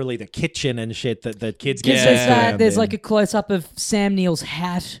 like literally the kitchen and shit that the kids get. Because Yeah. there's that. There's like a close up of Sam Neill's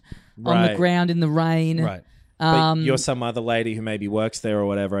hat on the Right. ground in the rain. Right. But you're some other lady who maybe works there or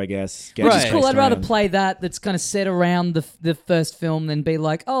whatever, I guess. Right. It's cool. chased I'd rather around. play that. That's kind of set around the first film than be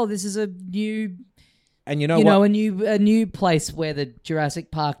like, oh, this is a new, And you know you what? know, a new place where the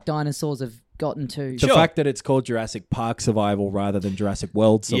Jurassic Park dinosaurs have gotten to. The fact that it's called Jurassic Park Survival rather than Jurassic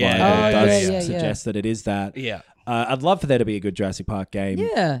World Survival Yeah. Oh, does yeah. suggest that it is that. Yeah. I'd love for there to be a good Jurassic Park game.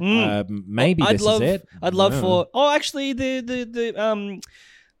 Yeah. Maybe I'd this love, is it. I'd love I don't for. know. Oh, actually,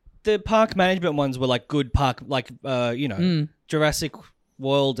 the park management ones were like good park, like Jurassic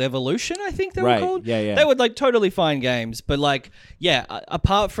World Evolution. I think they Right, were called. yeah. They were like totally fine games, but like, yeah,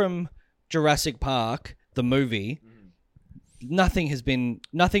 apart from Jurassic Park, the movie,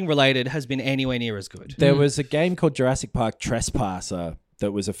 nothing related has been anywhere near as good. There was a game called Jurassic Park Trespasser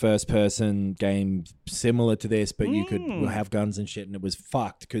that was a first-person game similar to this, but you could have guns and shit, and it was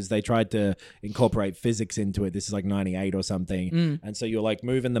fucked because they tried to incorporate physics into it. This is like 98 or something. And so you're like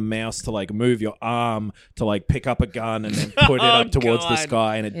moving the mouse to like move your arm to like pick up a gun and then put it up towards the God.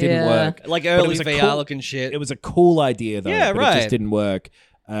 sky, and it didn't Yeah. work. Like But it early was a VR cool- looking shit. It was a cool idea though, Yeah, but it right. just didn't work.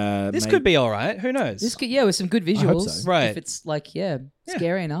 This could be all right. Who knows? This could, with some good hope visuals. so. Right. If it's like,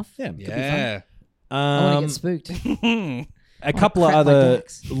 scary enough. Yeah, could be fun. yeah. I want to get spooked. A couple of crap my other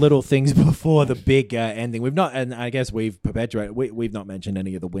backs. little things before the big ending. We've not, and I guess we've perpetuated. We've not mentioned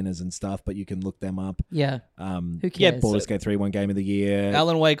any of the winners and stuff, but you can look them up. Yeah. Who Who yeah, cares? Baldur's Gate 3 won Game of the Year.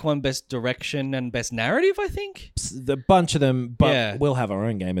 Alan Wake won Best Direction and Best Narrative, I think. The bunch of them, but Yeah. we'll have our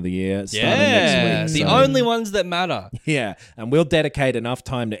own Game of the Year starting Yeah, next the week. so- only ones that matter. Yeah, and we'll dedicate enough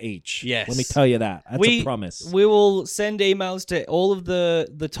time to each. Yes. Let me tell you that. That's a promise. We will send emails to all of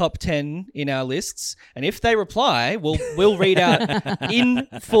the top 10 in our lists, and if they reply, we'll read out in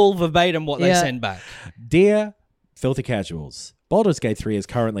full verbatim what they Yeah. send back. Dear Filthy Casuals, Baldur's Gate 3 is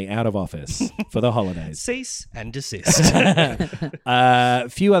currently out of office for the holidays. Cease and desist. A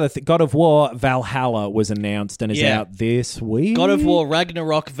few other God of War Valhalla was announced and is Yeah. out this week. God of War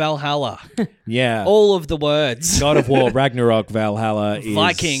Ragnarok Valhalla. Yeah. All of the words. God of War Ragnarok Valhalla is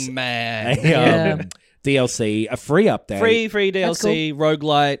Viking man. a DLC, a free update. Free DLC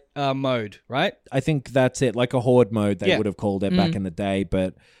roguelite mode, right? I think that's it, like a horde mode they Yeah. would have called it back in the day,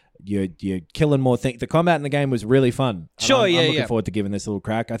 but you're killing more things. The combat in the game was really fun. And Sure, I'm yeah, looking yeah. forward to giving this a little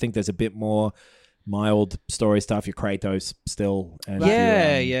crack. I think there's a bit more mild story stuff. Your Kratos still, and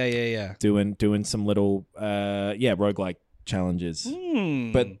Yeah, you're, yeah. doing some little roguelike challenges.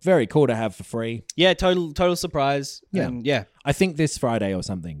 Hmm. But very cool to have for free. Yeah, total surprise. Yeah. And yeah, I think this Friday or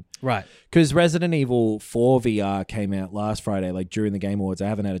something. right. Because Resident Evil 4 VR came out last Friday, like during the Game Awards. I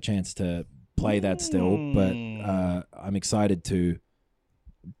haven't had a chance to play that still, but I'm excited to.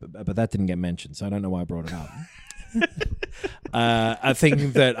 But that didn't get mentioned, so I don't know why I brought it up. A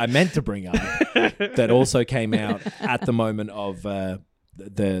thing that I meant to bring up that also came out at the moment of the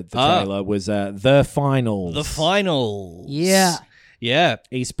trailer was The Finals. The finals. Yeah. Yeah.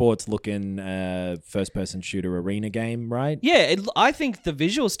 Esports looking first-person shooter arena game, right? Yeah, I think the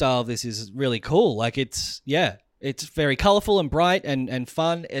visual style of this is really cool. Like it's very colorful and bright and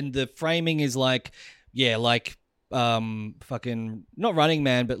fun, and the framing is like fucking not Running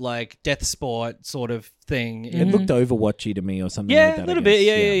Man, but like Death Sport sort of thing. It looked Overwatchy to me or something Yeah, like that. a little bit.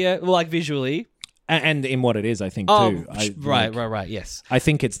 Yeah. Well, like visually. And in what it is, I think, Oh, too. right. Yes. I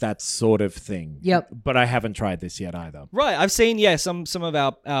think it's that sort of thing. Yep. But I haven't tried this yet either. Right, I've seen some of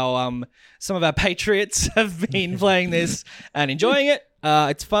our patriots have been playing this and enjoying it.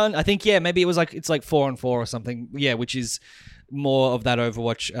 It's fun. I think maybe it's like 4-on-4 or something. Yeah, which is more of that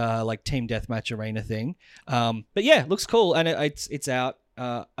Overwatch like team deathmatch arena thing. But yeah, looks cool, and it's out.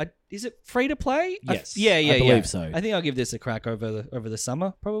 Is it free to play? Yes, I believe so. I think I'll give this a crack over the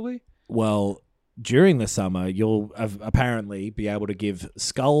summer, probably. Well, during the summer, you'll apparently be able to give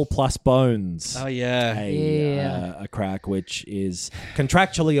Skull Plus Bones a crack, which is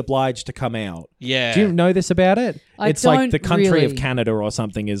contractually obliged to come out. Yeah. Do you know this about it? It's like the don't country of really. Canada or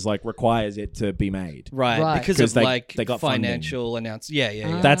something is like requires it to be made. Right, because of they got financial announcements.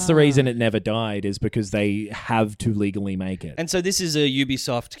 Yeah. That's the reason it never died, is because they have to legally make it. And so this is a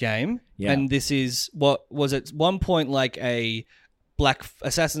Ubisoft game, Yeah. and this is what was at one point like a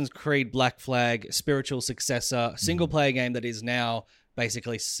Assassin's Creed Black Flag spiritual successor single player game that is now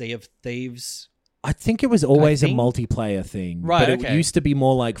basically Sea of Thieves. I think it was always a thing? multiplayer thing, Right, but it okay. used to be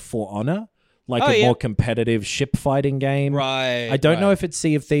more like For Honor, like Oh, a yeah. more competitive ship fighting game. Right. I don't know if it's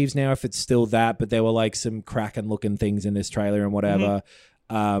Sea of Thieves now, if it's still that, but there were like some Kraken looking things in this trailer and whatever.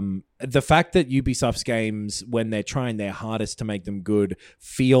 The fact that Ubisoft's games, when they're trying their hardest to make them good,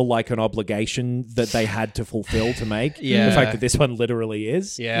 feel like an obligation that they had to fulfill to make. Yeah. The fact that this one literally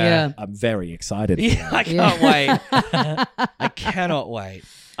is. Yeah. I'm very excited. Yeah, I can't wait. I cannot wait.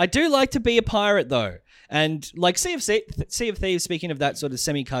 I do like to be a pirate though. And like Sea of Thieves, speaking of that sort of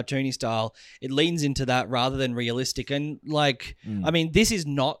semi-cartoony style, it leans into that rather than realistic. And like, I mean, this is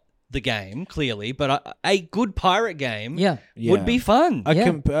not the game, clearly, but a good pirate game would be fun.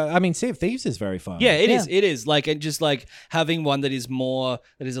 I mean, Sea of Thieves is very fun. Yeah, it is. It is like, and just like having one that is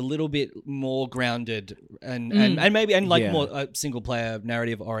a little bit more grounded and maybe more single player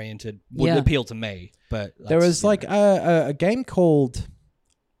narrative oriented would appeal to me. But There was like a game called.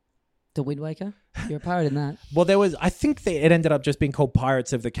 The Wind Waker? You're a pirate in that. Well, I think that it ended up just being called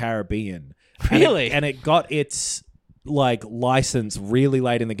Pirates of the Caribbean. Really? And it got its like license really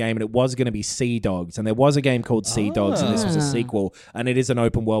late in the game, and it was going to be Sea Dogs, and there was a game called Sea Dogs, and this was a sequel, and it is an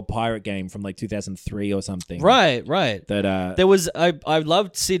open world pirate game from like 2003 or something. Right. That There was I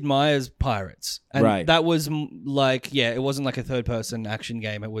loved Sid Meier's Pirates, and Right. that was it wasn't like a third person action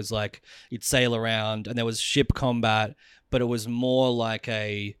game. It was like you'd sail around, and there was ship combat, but it was more like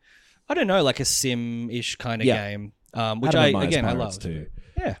a sim-ish kind of game, which Adam and Miles I Pirates loved too.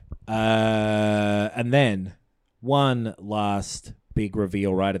 Yeah. And then one last big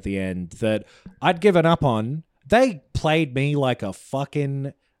reveal right at the end that I'd given up on. They played me like a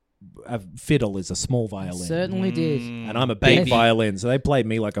fucking fiddle is a small violin. Certainly did. And I'm a big violin, so they played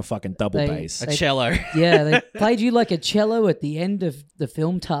me like a fucking double bass. A cello. Yeah, they played you like a cello at the end of the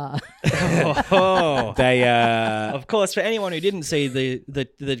film Tar. Oh. They Of course, for anyone who didn't see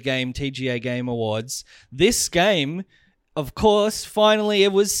the game TGA Game Awards, this game, of course, finally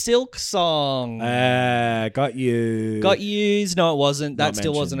it was Silk Song. got you. Got used. No, it wasn't. That Not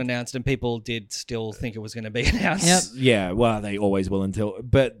still wasn't mentioned. announced, and people did still think it was going to be announced. Yep. Yeah, well, they always will until.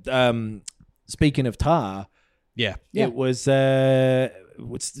 But speaking of Tar, Yeah. it was that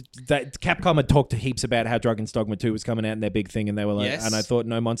Capcom had talked to heaps about how Dragon's Dogma 2 was coming out and their big thing, and they were like, Yes. and I thought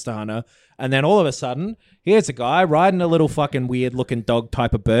no Monster Hunter, and then all of a sudden, here's a guy riding a little fucking weird looking dog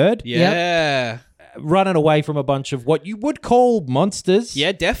type of bird, Yeah. running away from a bunch of what you would call monsters.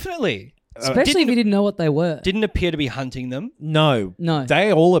 Yeah, definitely. Especially if you didn't know what they were. Didn't appear to be hunting them. No, No.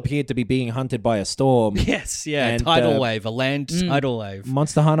 they all appeared to be being hunted by a storm. Yes, yeah. And, tidal wave, a land tidal wave.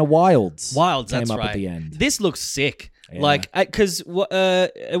 Monster Hunter Wilds. Wilds, came that's up right. at the end. This looks sick. Yeah. Like, because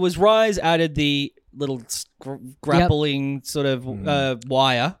it was Rise added the little grappling sort of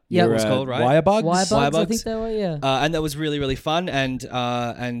wire. Yep. It was called, right? Wire bugs. Wire bugs, I Wirebugs. think they were, yeah. And that was really, really fun. And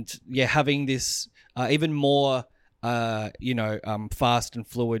yeah, having this even more, fast and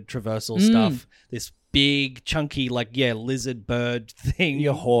fluid traversal stuff. This big, chunky, lizard bird thing.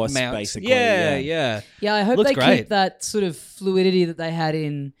 Your horse, mount. basically, Yeah, yeah. Yeah, I hope Looks they great. keep that sort of fluidity that they had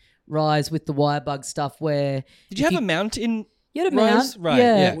in Rise with the Wirebug stuff where... Did you have a mount in You had a Rise? mount. Right,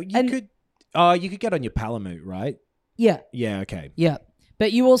 Yeah. yeah. Well, And- you could get on your Palamute, right? Yeah. Yeah, okay. Yeah.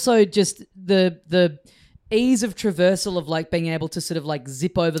 But you also just the ease of traversal of like being able to sort of like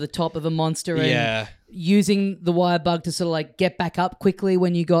zip over the top of a monster and Yeah. using the wire bug to sort of like get back up quickly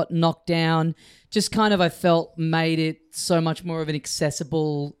when you got knocked down. Just kind of, I felt, made it so much more of an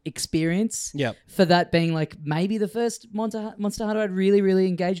accessible experience. Yep. For that being like maybe the first Monster Hunter I'd really, really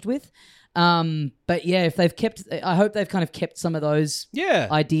engaged with. But yeah, if they've kept, I hope they've kind of kept some of those Yeah.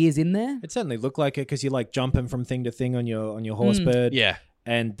 ideas in there. It certainly looked like it because you're like jumping from thing to thing on your horse bird. Yeah.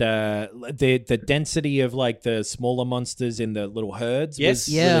 And the density of like the smaller monsters in the little herds Yes.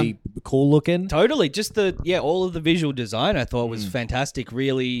 was Yeah. really cool looking. Totally. Just all of the visual design I thought was fantastic.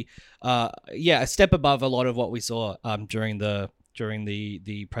 Really, a step above a lot of what we saw during the during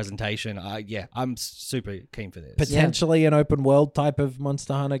the presentation. I'm super keen for this. Potentially an open world type of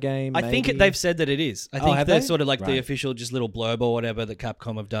Monster Hunter game. I think maybe? they've said that it is. I think have the they? sort of like the Right. official just little blurb or whatever that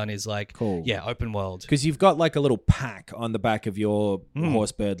Capcom have done is like, Cool. yeah, open world. Because you've got like a little pack on the back of your Hmm.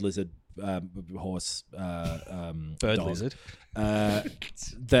 horse, bird, lizard, horse, Bird dog, lizard.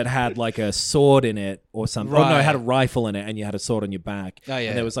 that had like a sword in it or something. Oh no, Right. it had a rifle in it, and you had a sword on your back. Oh, yeah.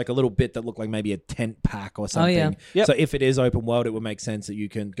 And there was like a little bit that looked like maybe a tent pack or something. yeah. Yep. So if it is open world, it would make sense that you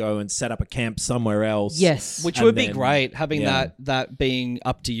can go and set up a camp somewhere else. Yes. Which And would be then- great, having yeah. that being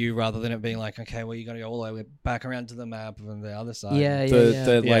up to you rather than it being like, okay, well, you're going to go all the way back around to the map and the other side. Yeah,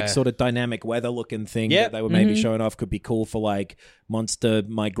 The Yeah. like sort of dynamic weather looking thing Yep. that they were maybe Mm-hmm. showing off could be cool for like monster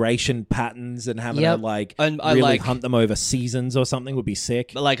migration patterns and having Yep. to like And I really like- hunt them over seasons or something would be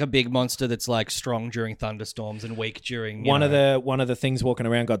sick. Like a big monster that's like strong during thunderstorms and weak during One of the things walking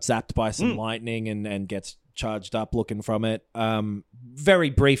around got zapped by some lightning and gets charged up looking from it. Very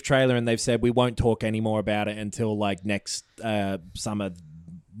brief trailer, and they've said we won't talk any more about it until like next summer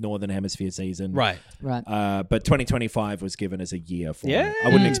Northern Hemisphere season. right. Right. But 2025 was given as a year for Yeah. it. I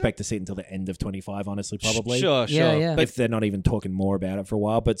wouldn't expect to see it until the end of 25, honestly, probably. Sure. Yeah, yeah. If they're not even talking more about it for a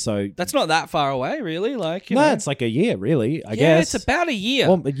while. But so That's not that far away, really. Like, you no, know. it's like a year, really. I Yeah, guess it's about a year.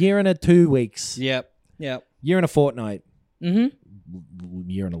 Well, a year and 2 weeks. Yep. Year and a fortnight. Mm-hmm.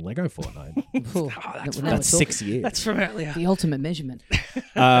 Year and a Lego fortnight. That's That's 6 years. That's from earlier. the ultimate measurement.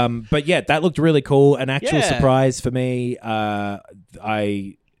 But yeah, that looked really cool. An actual Yeah. surprise for me.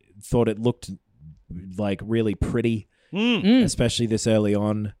 I thought it looked like really pretty, especially this early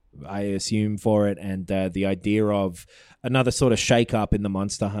on. I assume for it, and the idea of another sort of shake up in the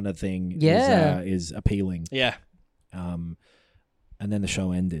Monster Hunter thing is appealing. Yeah. And then the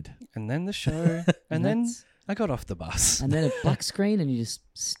show ended. And then the show. And then That's- I got off the bus. And then a black screen, and you're just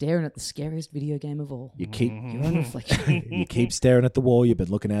staring at the scariest video game of all. You keep Your own reflection. you keep staring at the wall you've been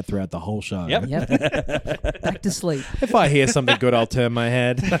looking at throughout the whole show. Yep. Yep. Back to sleep. If I hear something good, I'll turn my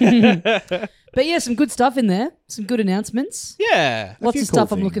head. But yeah, some good stuff in there. Some good announcements. Yeah. Lots few of stuff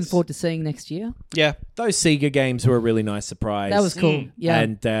cool I'm looking things. forward to seeing next year. Yeah. Those Sega games were a really nice surprise. That was cool. Yeah.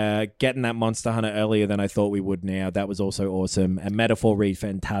 And getting that Monster Hunter earlier than I thought we would now, that was also awesome. And Metaphor Re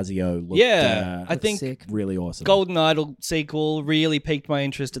Fantasio looked Yeah. I Looks think sick. really awesome. Golden Idol sequel really piqued my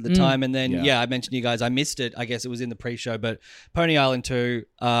interest at the time. And then, Yeah. I mentioned you guys, I missed it. I guess it was in the pre-show, but Pony Island 2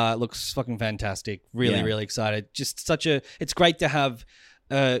 looks fucking fantastic. Really, Yeah. really excited. Just it's great to have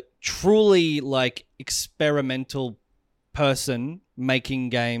a truly like experimental person making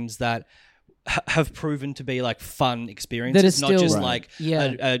games that have proven to be like fun experiences, That is not still- just Right. like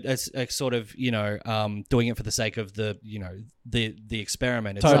Yeah. a sort of, doing it for the sake of the, the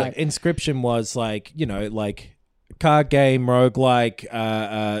experiment. It's Totally. like, Inscription was like, like card game, roguelike,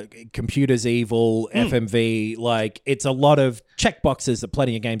 computers evil, FMV. Like, it's a lot of checkboxes that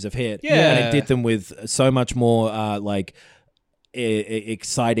plenty of games have hit. Yeah. And it did them with so much more like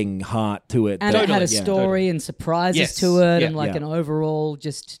exciting heart to it. And that- it had a yeah. story and surprises Yes. to it, Yeah. and like Yeah. an overall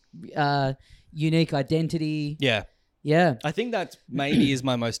just unique identity. yeah. Yeah. I think that maybe is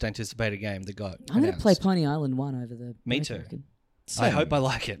my most anticipated game that got I'm going to play announced. Pony Island 1 over the Me break, too. I reckon. I hope I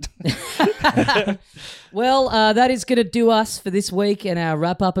like it. Well, that is going to do us for this week and our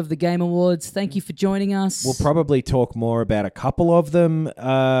wrap up of the Game Awards. Thank you for joining us. We'll probably talk more about a couple of them.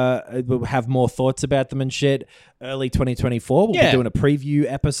 We'll have more thoughts about them and shit. Early 2024, we'll Yeah. be doing a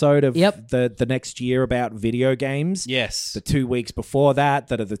preview episode of Yep. the next year about video games. Yes. The 2 weeks before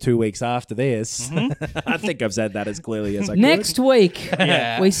that are the 2 weeks after this. Mm-hmm. I think I've said that as clearly as I could. Next week,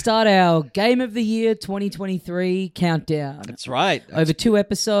 Yeah. we start our Game of the Year 2023 countdown. That's right. Over 2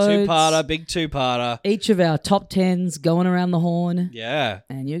 episodes. Two-parter, big two-parter. Each of our top 10s going around the horn. Yeah.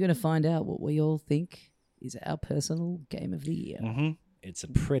 And you're going to find out what we all think is our personal Game of the Year. Mm-hmm. It's a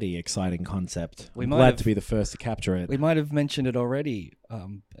pretty exciting concept. We I'm might glad have- to be the first to capture it. We might have mentioned it already.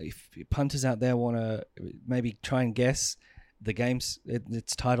 If punters out there want to maybe try and guess, the game's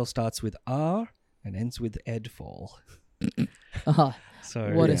its title starts with R and ends with Edfall. Oh,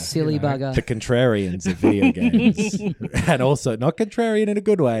 So what a silly bugger. The contrarians of video games. And also, not contrarian in a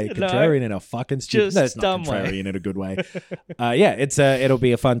good way. No. Contrarian in a fucking stupid... Just No, it's not dumb way. contrarian in a good way. It'll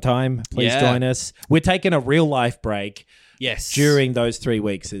be a fun time. Please Yeah. join us. We're taking a real-life break Yes. during those 3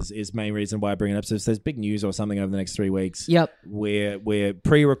 weeks is main reason why I bring it up. So if there's big news or something over the next 3 weeks, Yep. we're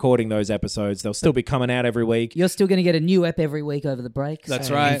pre-recording those episodes. They'll still be coming out every week. You're still going to get a new ep every week over the break. That's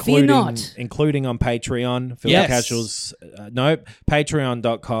so right. Fear not. Including on Patreon. Filthy Yes. Casuals.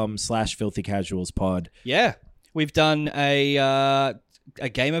 Patreon.com/Filthy Casuals pod. Yeah. We've done a a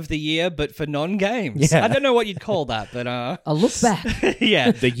game of the year, but for non-games. Yeah. I don't know what you'd call that, but A look back.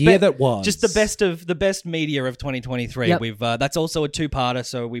 yeah, The year that was. just the best media of 2023. Yep. We've that's also a two-parter,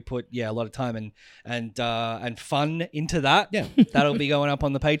 so we put a lot of time and fun into that. Yeah. That'll be going up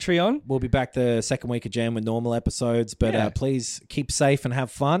on the Patreon. We'll be back the second week of Jan with normal episodes, but please keep safe and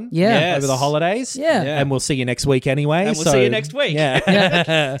have fun Yeah. Yes. over the holidays. Yeah. And we'll see you next week anyway. And we'll see you next week.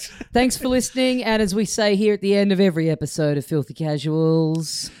 Yeah. Thanks for listening. And as we say here at the end of every episode of Filthy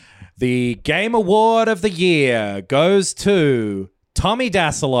Casuals, The Game Award of the Year goes to Tommy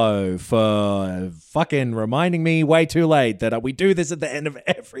Dasilo for fucking reminding me way too late that we do this at the end of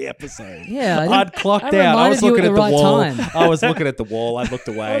every episode. Yeah, I'd clocked I out. I was reminded you looking at at the the right wall. time. I was looking at the wall. I looked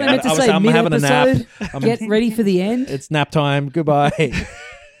away. what I meant to I was, say, I'm having a nap. mid-episode, get ready for the end. It's nap time. Goodbye.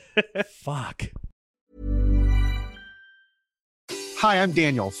 Fuck. Hi, I'm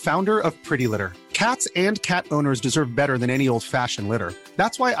Daniel, founder of Pretty Litter. Cats and cat owners deserve better than any old-fashioned litter.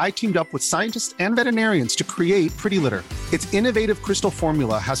 That's why I teamed up with scientists and veterinarians to create Pretty Litter. Its innovative crystal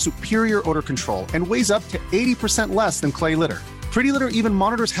formula has superior odor control and weighs up to 80% less than clay litter. Pretty Litter even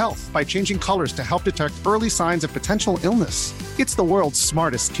monitors health by changing colors to help detect early signs of potential illness. It's the world's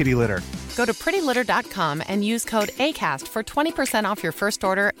smartest kitty litter. Go to prettylitter.com and use code ACAST for 20% off your first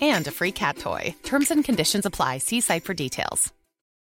order and a free cat toy. Terms and conditions apply. See site for details.